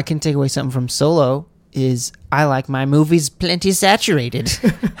 I can take away something from Solo. Is I like my movies plenty saturated.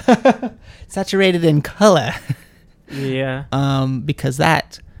 Saturated in color. Yeah. Because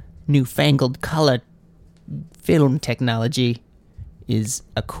that newfangled color film technology is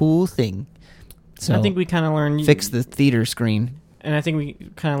a cool thing. So I think we kind of learned... Fix the theater screen. And I think we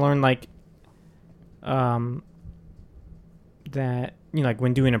kind of learned, like, that, like,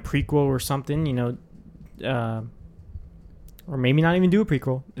 when doing a prequel or something, or maybe not even do a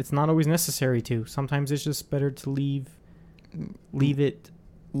prequel. It's not always necessary to. Sometimes it's just better to leave it.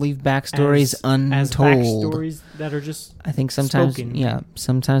 Leave backstories untold. As backstories that are just I think sometimes, spoken.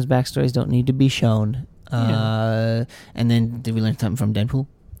 sometimes backstories don't need to be shown. And then, did we learn something from Deadpool?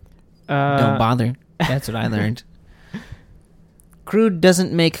 Don't bother. That's what I learned. Crude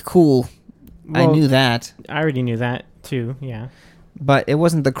doesn't make cool. Well, I knew that. I already knew that, too, yeah. But it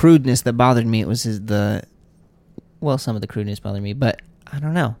wasn't the crudeness that bothered me. It was some of the crudeness bothered me, but I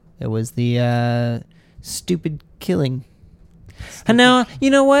don't know. It was the stupid killing. And now, you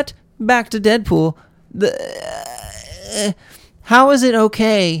know what? Back to Deadpool. How is it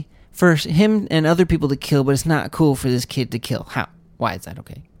okay for him and other people to kill, but it's not cool for this kid to kill? How? Why is that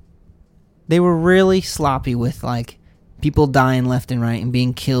okay? They were really sloppy with, like, people dying left and right and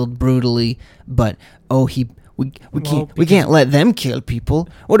being killed brutally, but, we can't let them kill people.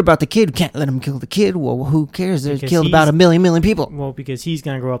 What about the kid? We can't let him kill the kid. Well, who cares? They killed about 1 million people. Well, because he's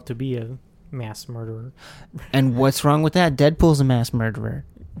going to grow up to be a mass murderer. And what's wrong with that? Deadpool's a mass murderer.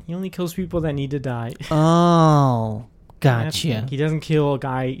 He only kills people that need to die. Oh, gotcha. He doesn't kill a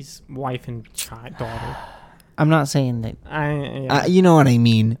guy's wife and daughter. I'm not saying that. Yeah. You know what I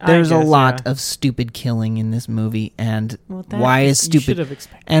mean. There's a lot of stupid killing in this movie, and why is stupid? You should have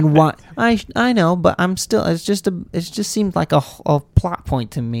expected and why? I know, but I'm still. It just seemed like a plot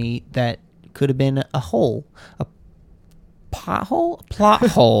point to me that could have been a hole, a pothole, plot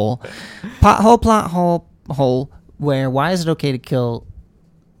hole, plot hole. Where why is it okay to kill?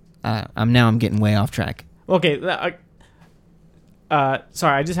 I'm getting way off track. Okay.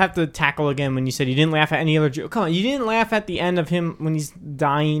 Sorry, I just have to tackle again when you said you didn't laugh at any other joke. Come on, you didn't laugh at the end of him when he's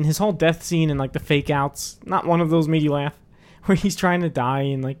dying. His whole death scene and, like, the fake outs. Not one of those made you laugh. Where he's trying to die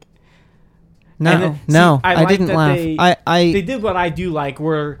and, like... And No, I I like didn't that laugh. They did what I do like,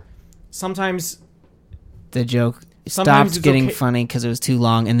 where sometimes The joke Sometimes stopped it's getting okay- funny because it was too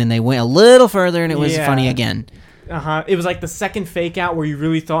long, and then they went a little further, and it was Yeah. funny again. it was like the second fake out where you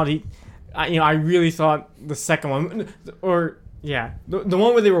really thought I really thought the second one, or yeah, the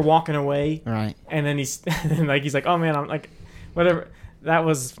one where they were walking away, Right. and then he's like, oh man, I'm like, whatever. That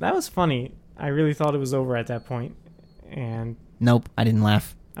was funny. I really thought it was over at that point, and Nope, I didn't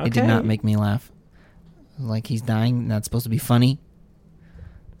laugh. It did Okay. not make me laugh. Like he's dying, that's supposed to be funny.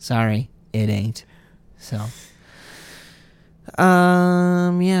 Sorry, it ain't. So,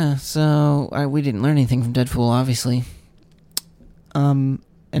 yeah. So we didn't learn anything from Deadpool, obviously.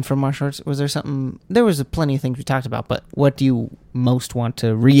 And from our shorts, was there something? There was plenty of things we talked about, but what do you most want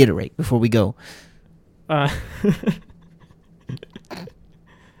to reiterate before we go?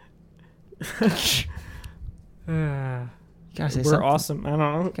 You gotta say We're something. awesome. I don't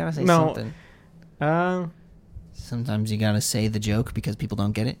know. You gotta say no. something. Sometimes you gotta say the joke because people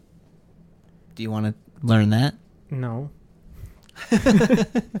don't get it. Do you want to learn that? No.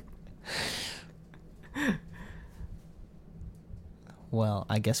 Well,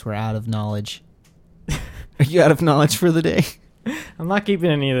 I guess we're out of knowledge. Are you out of knowledge for the day? I'm not keeping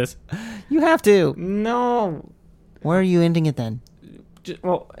any of this. You have to. No. Where are you ending it then?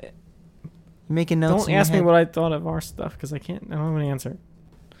 Well, You're making notes. don't ask me what I thought of our stuff because I don't have an answer,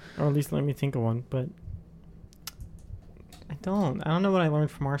 or at least let me think of one. But I don't know what I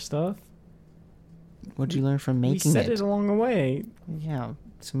learned from our stuff. What did you learn from We making said it? it along the way. Yeah.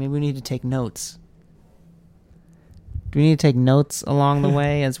 So maybe we need to take notes. Do we need to take notes along the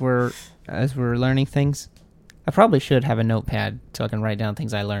way as we're learning things? I probably should have a notepad so I can write down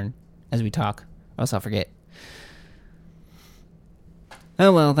things I learn as we talk, or else I'll forget.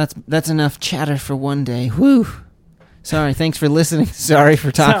 Oh well, that's enough chatter for one day. Whew. Sorry, thanks for listening. Sorry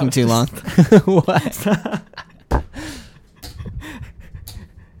for talking too long. What?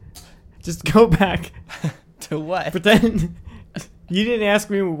 Just go back. To what? Pretend you didn't ask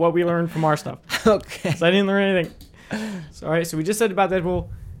me what we learned from our stuff. Okay. So I didn't learn anything. So, all right, so we just said about Deadpool.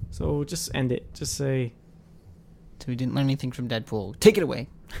 So just end it. Just say. So we didn't learn anything from Deadpool. Take it away.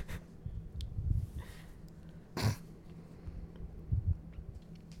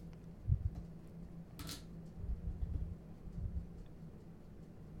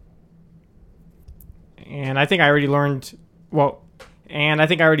 And I think I already learned. Well, and I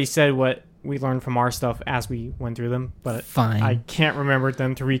think I already said what we learned from our stuff as we went through them. But Fine. I can't remember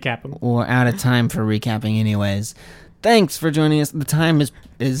them to recap them. We're out of time for recapping anyways. Thanks for joining us. The time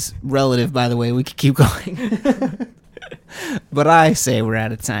is relative, by the way. We could keep going. But I say we're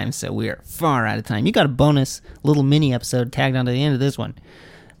out of time, so we are far out of time. You got a bonus little mini episode tagged onto the end of this one.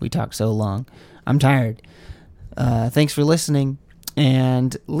 We talked so long. I'm tired. Thanks for listening.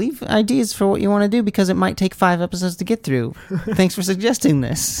 And leave ideas for what you want to do because it might take 5 episodes to get through. Thanks for suggesting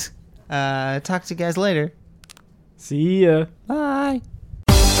this. Talk to you guys later. See ya. Bye.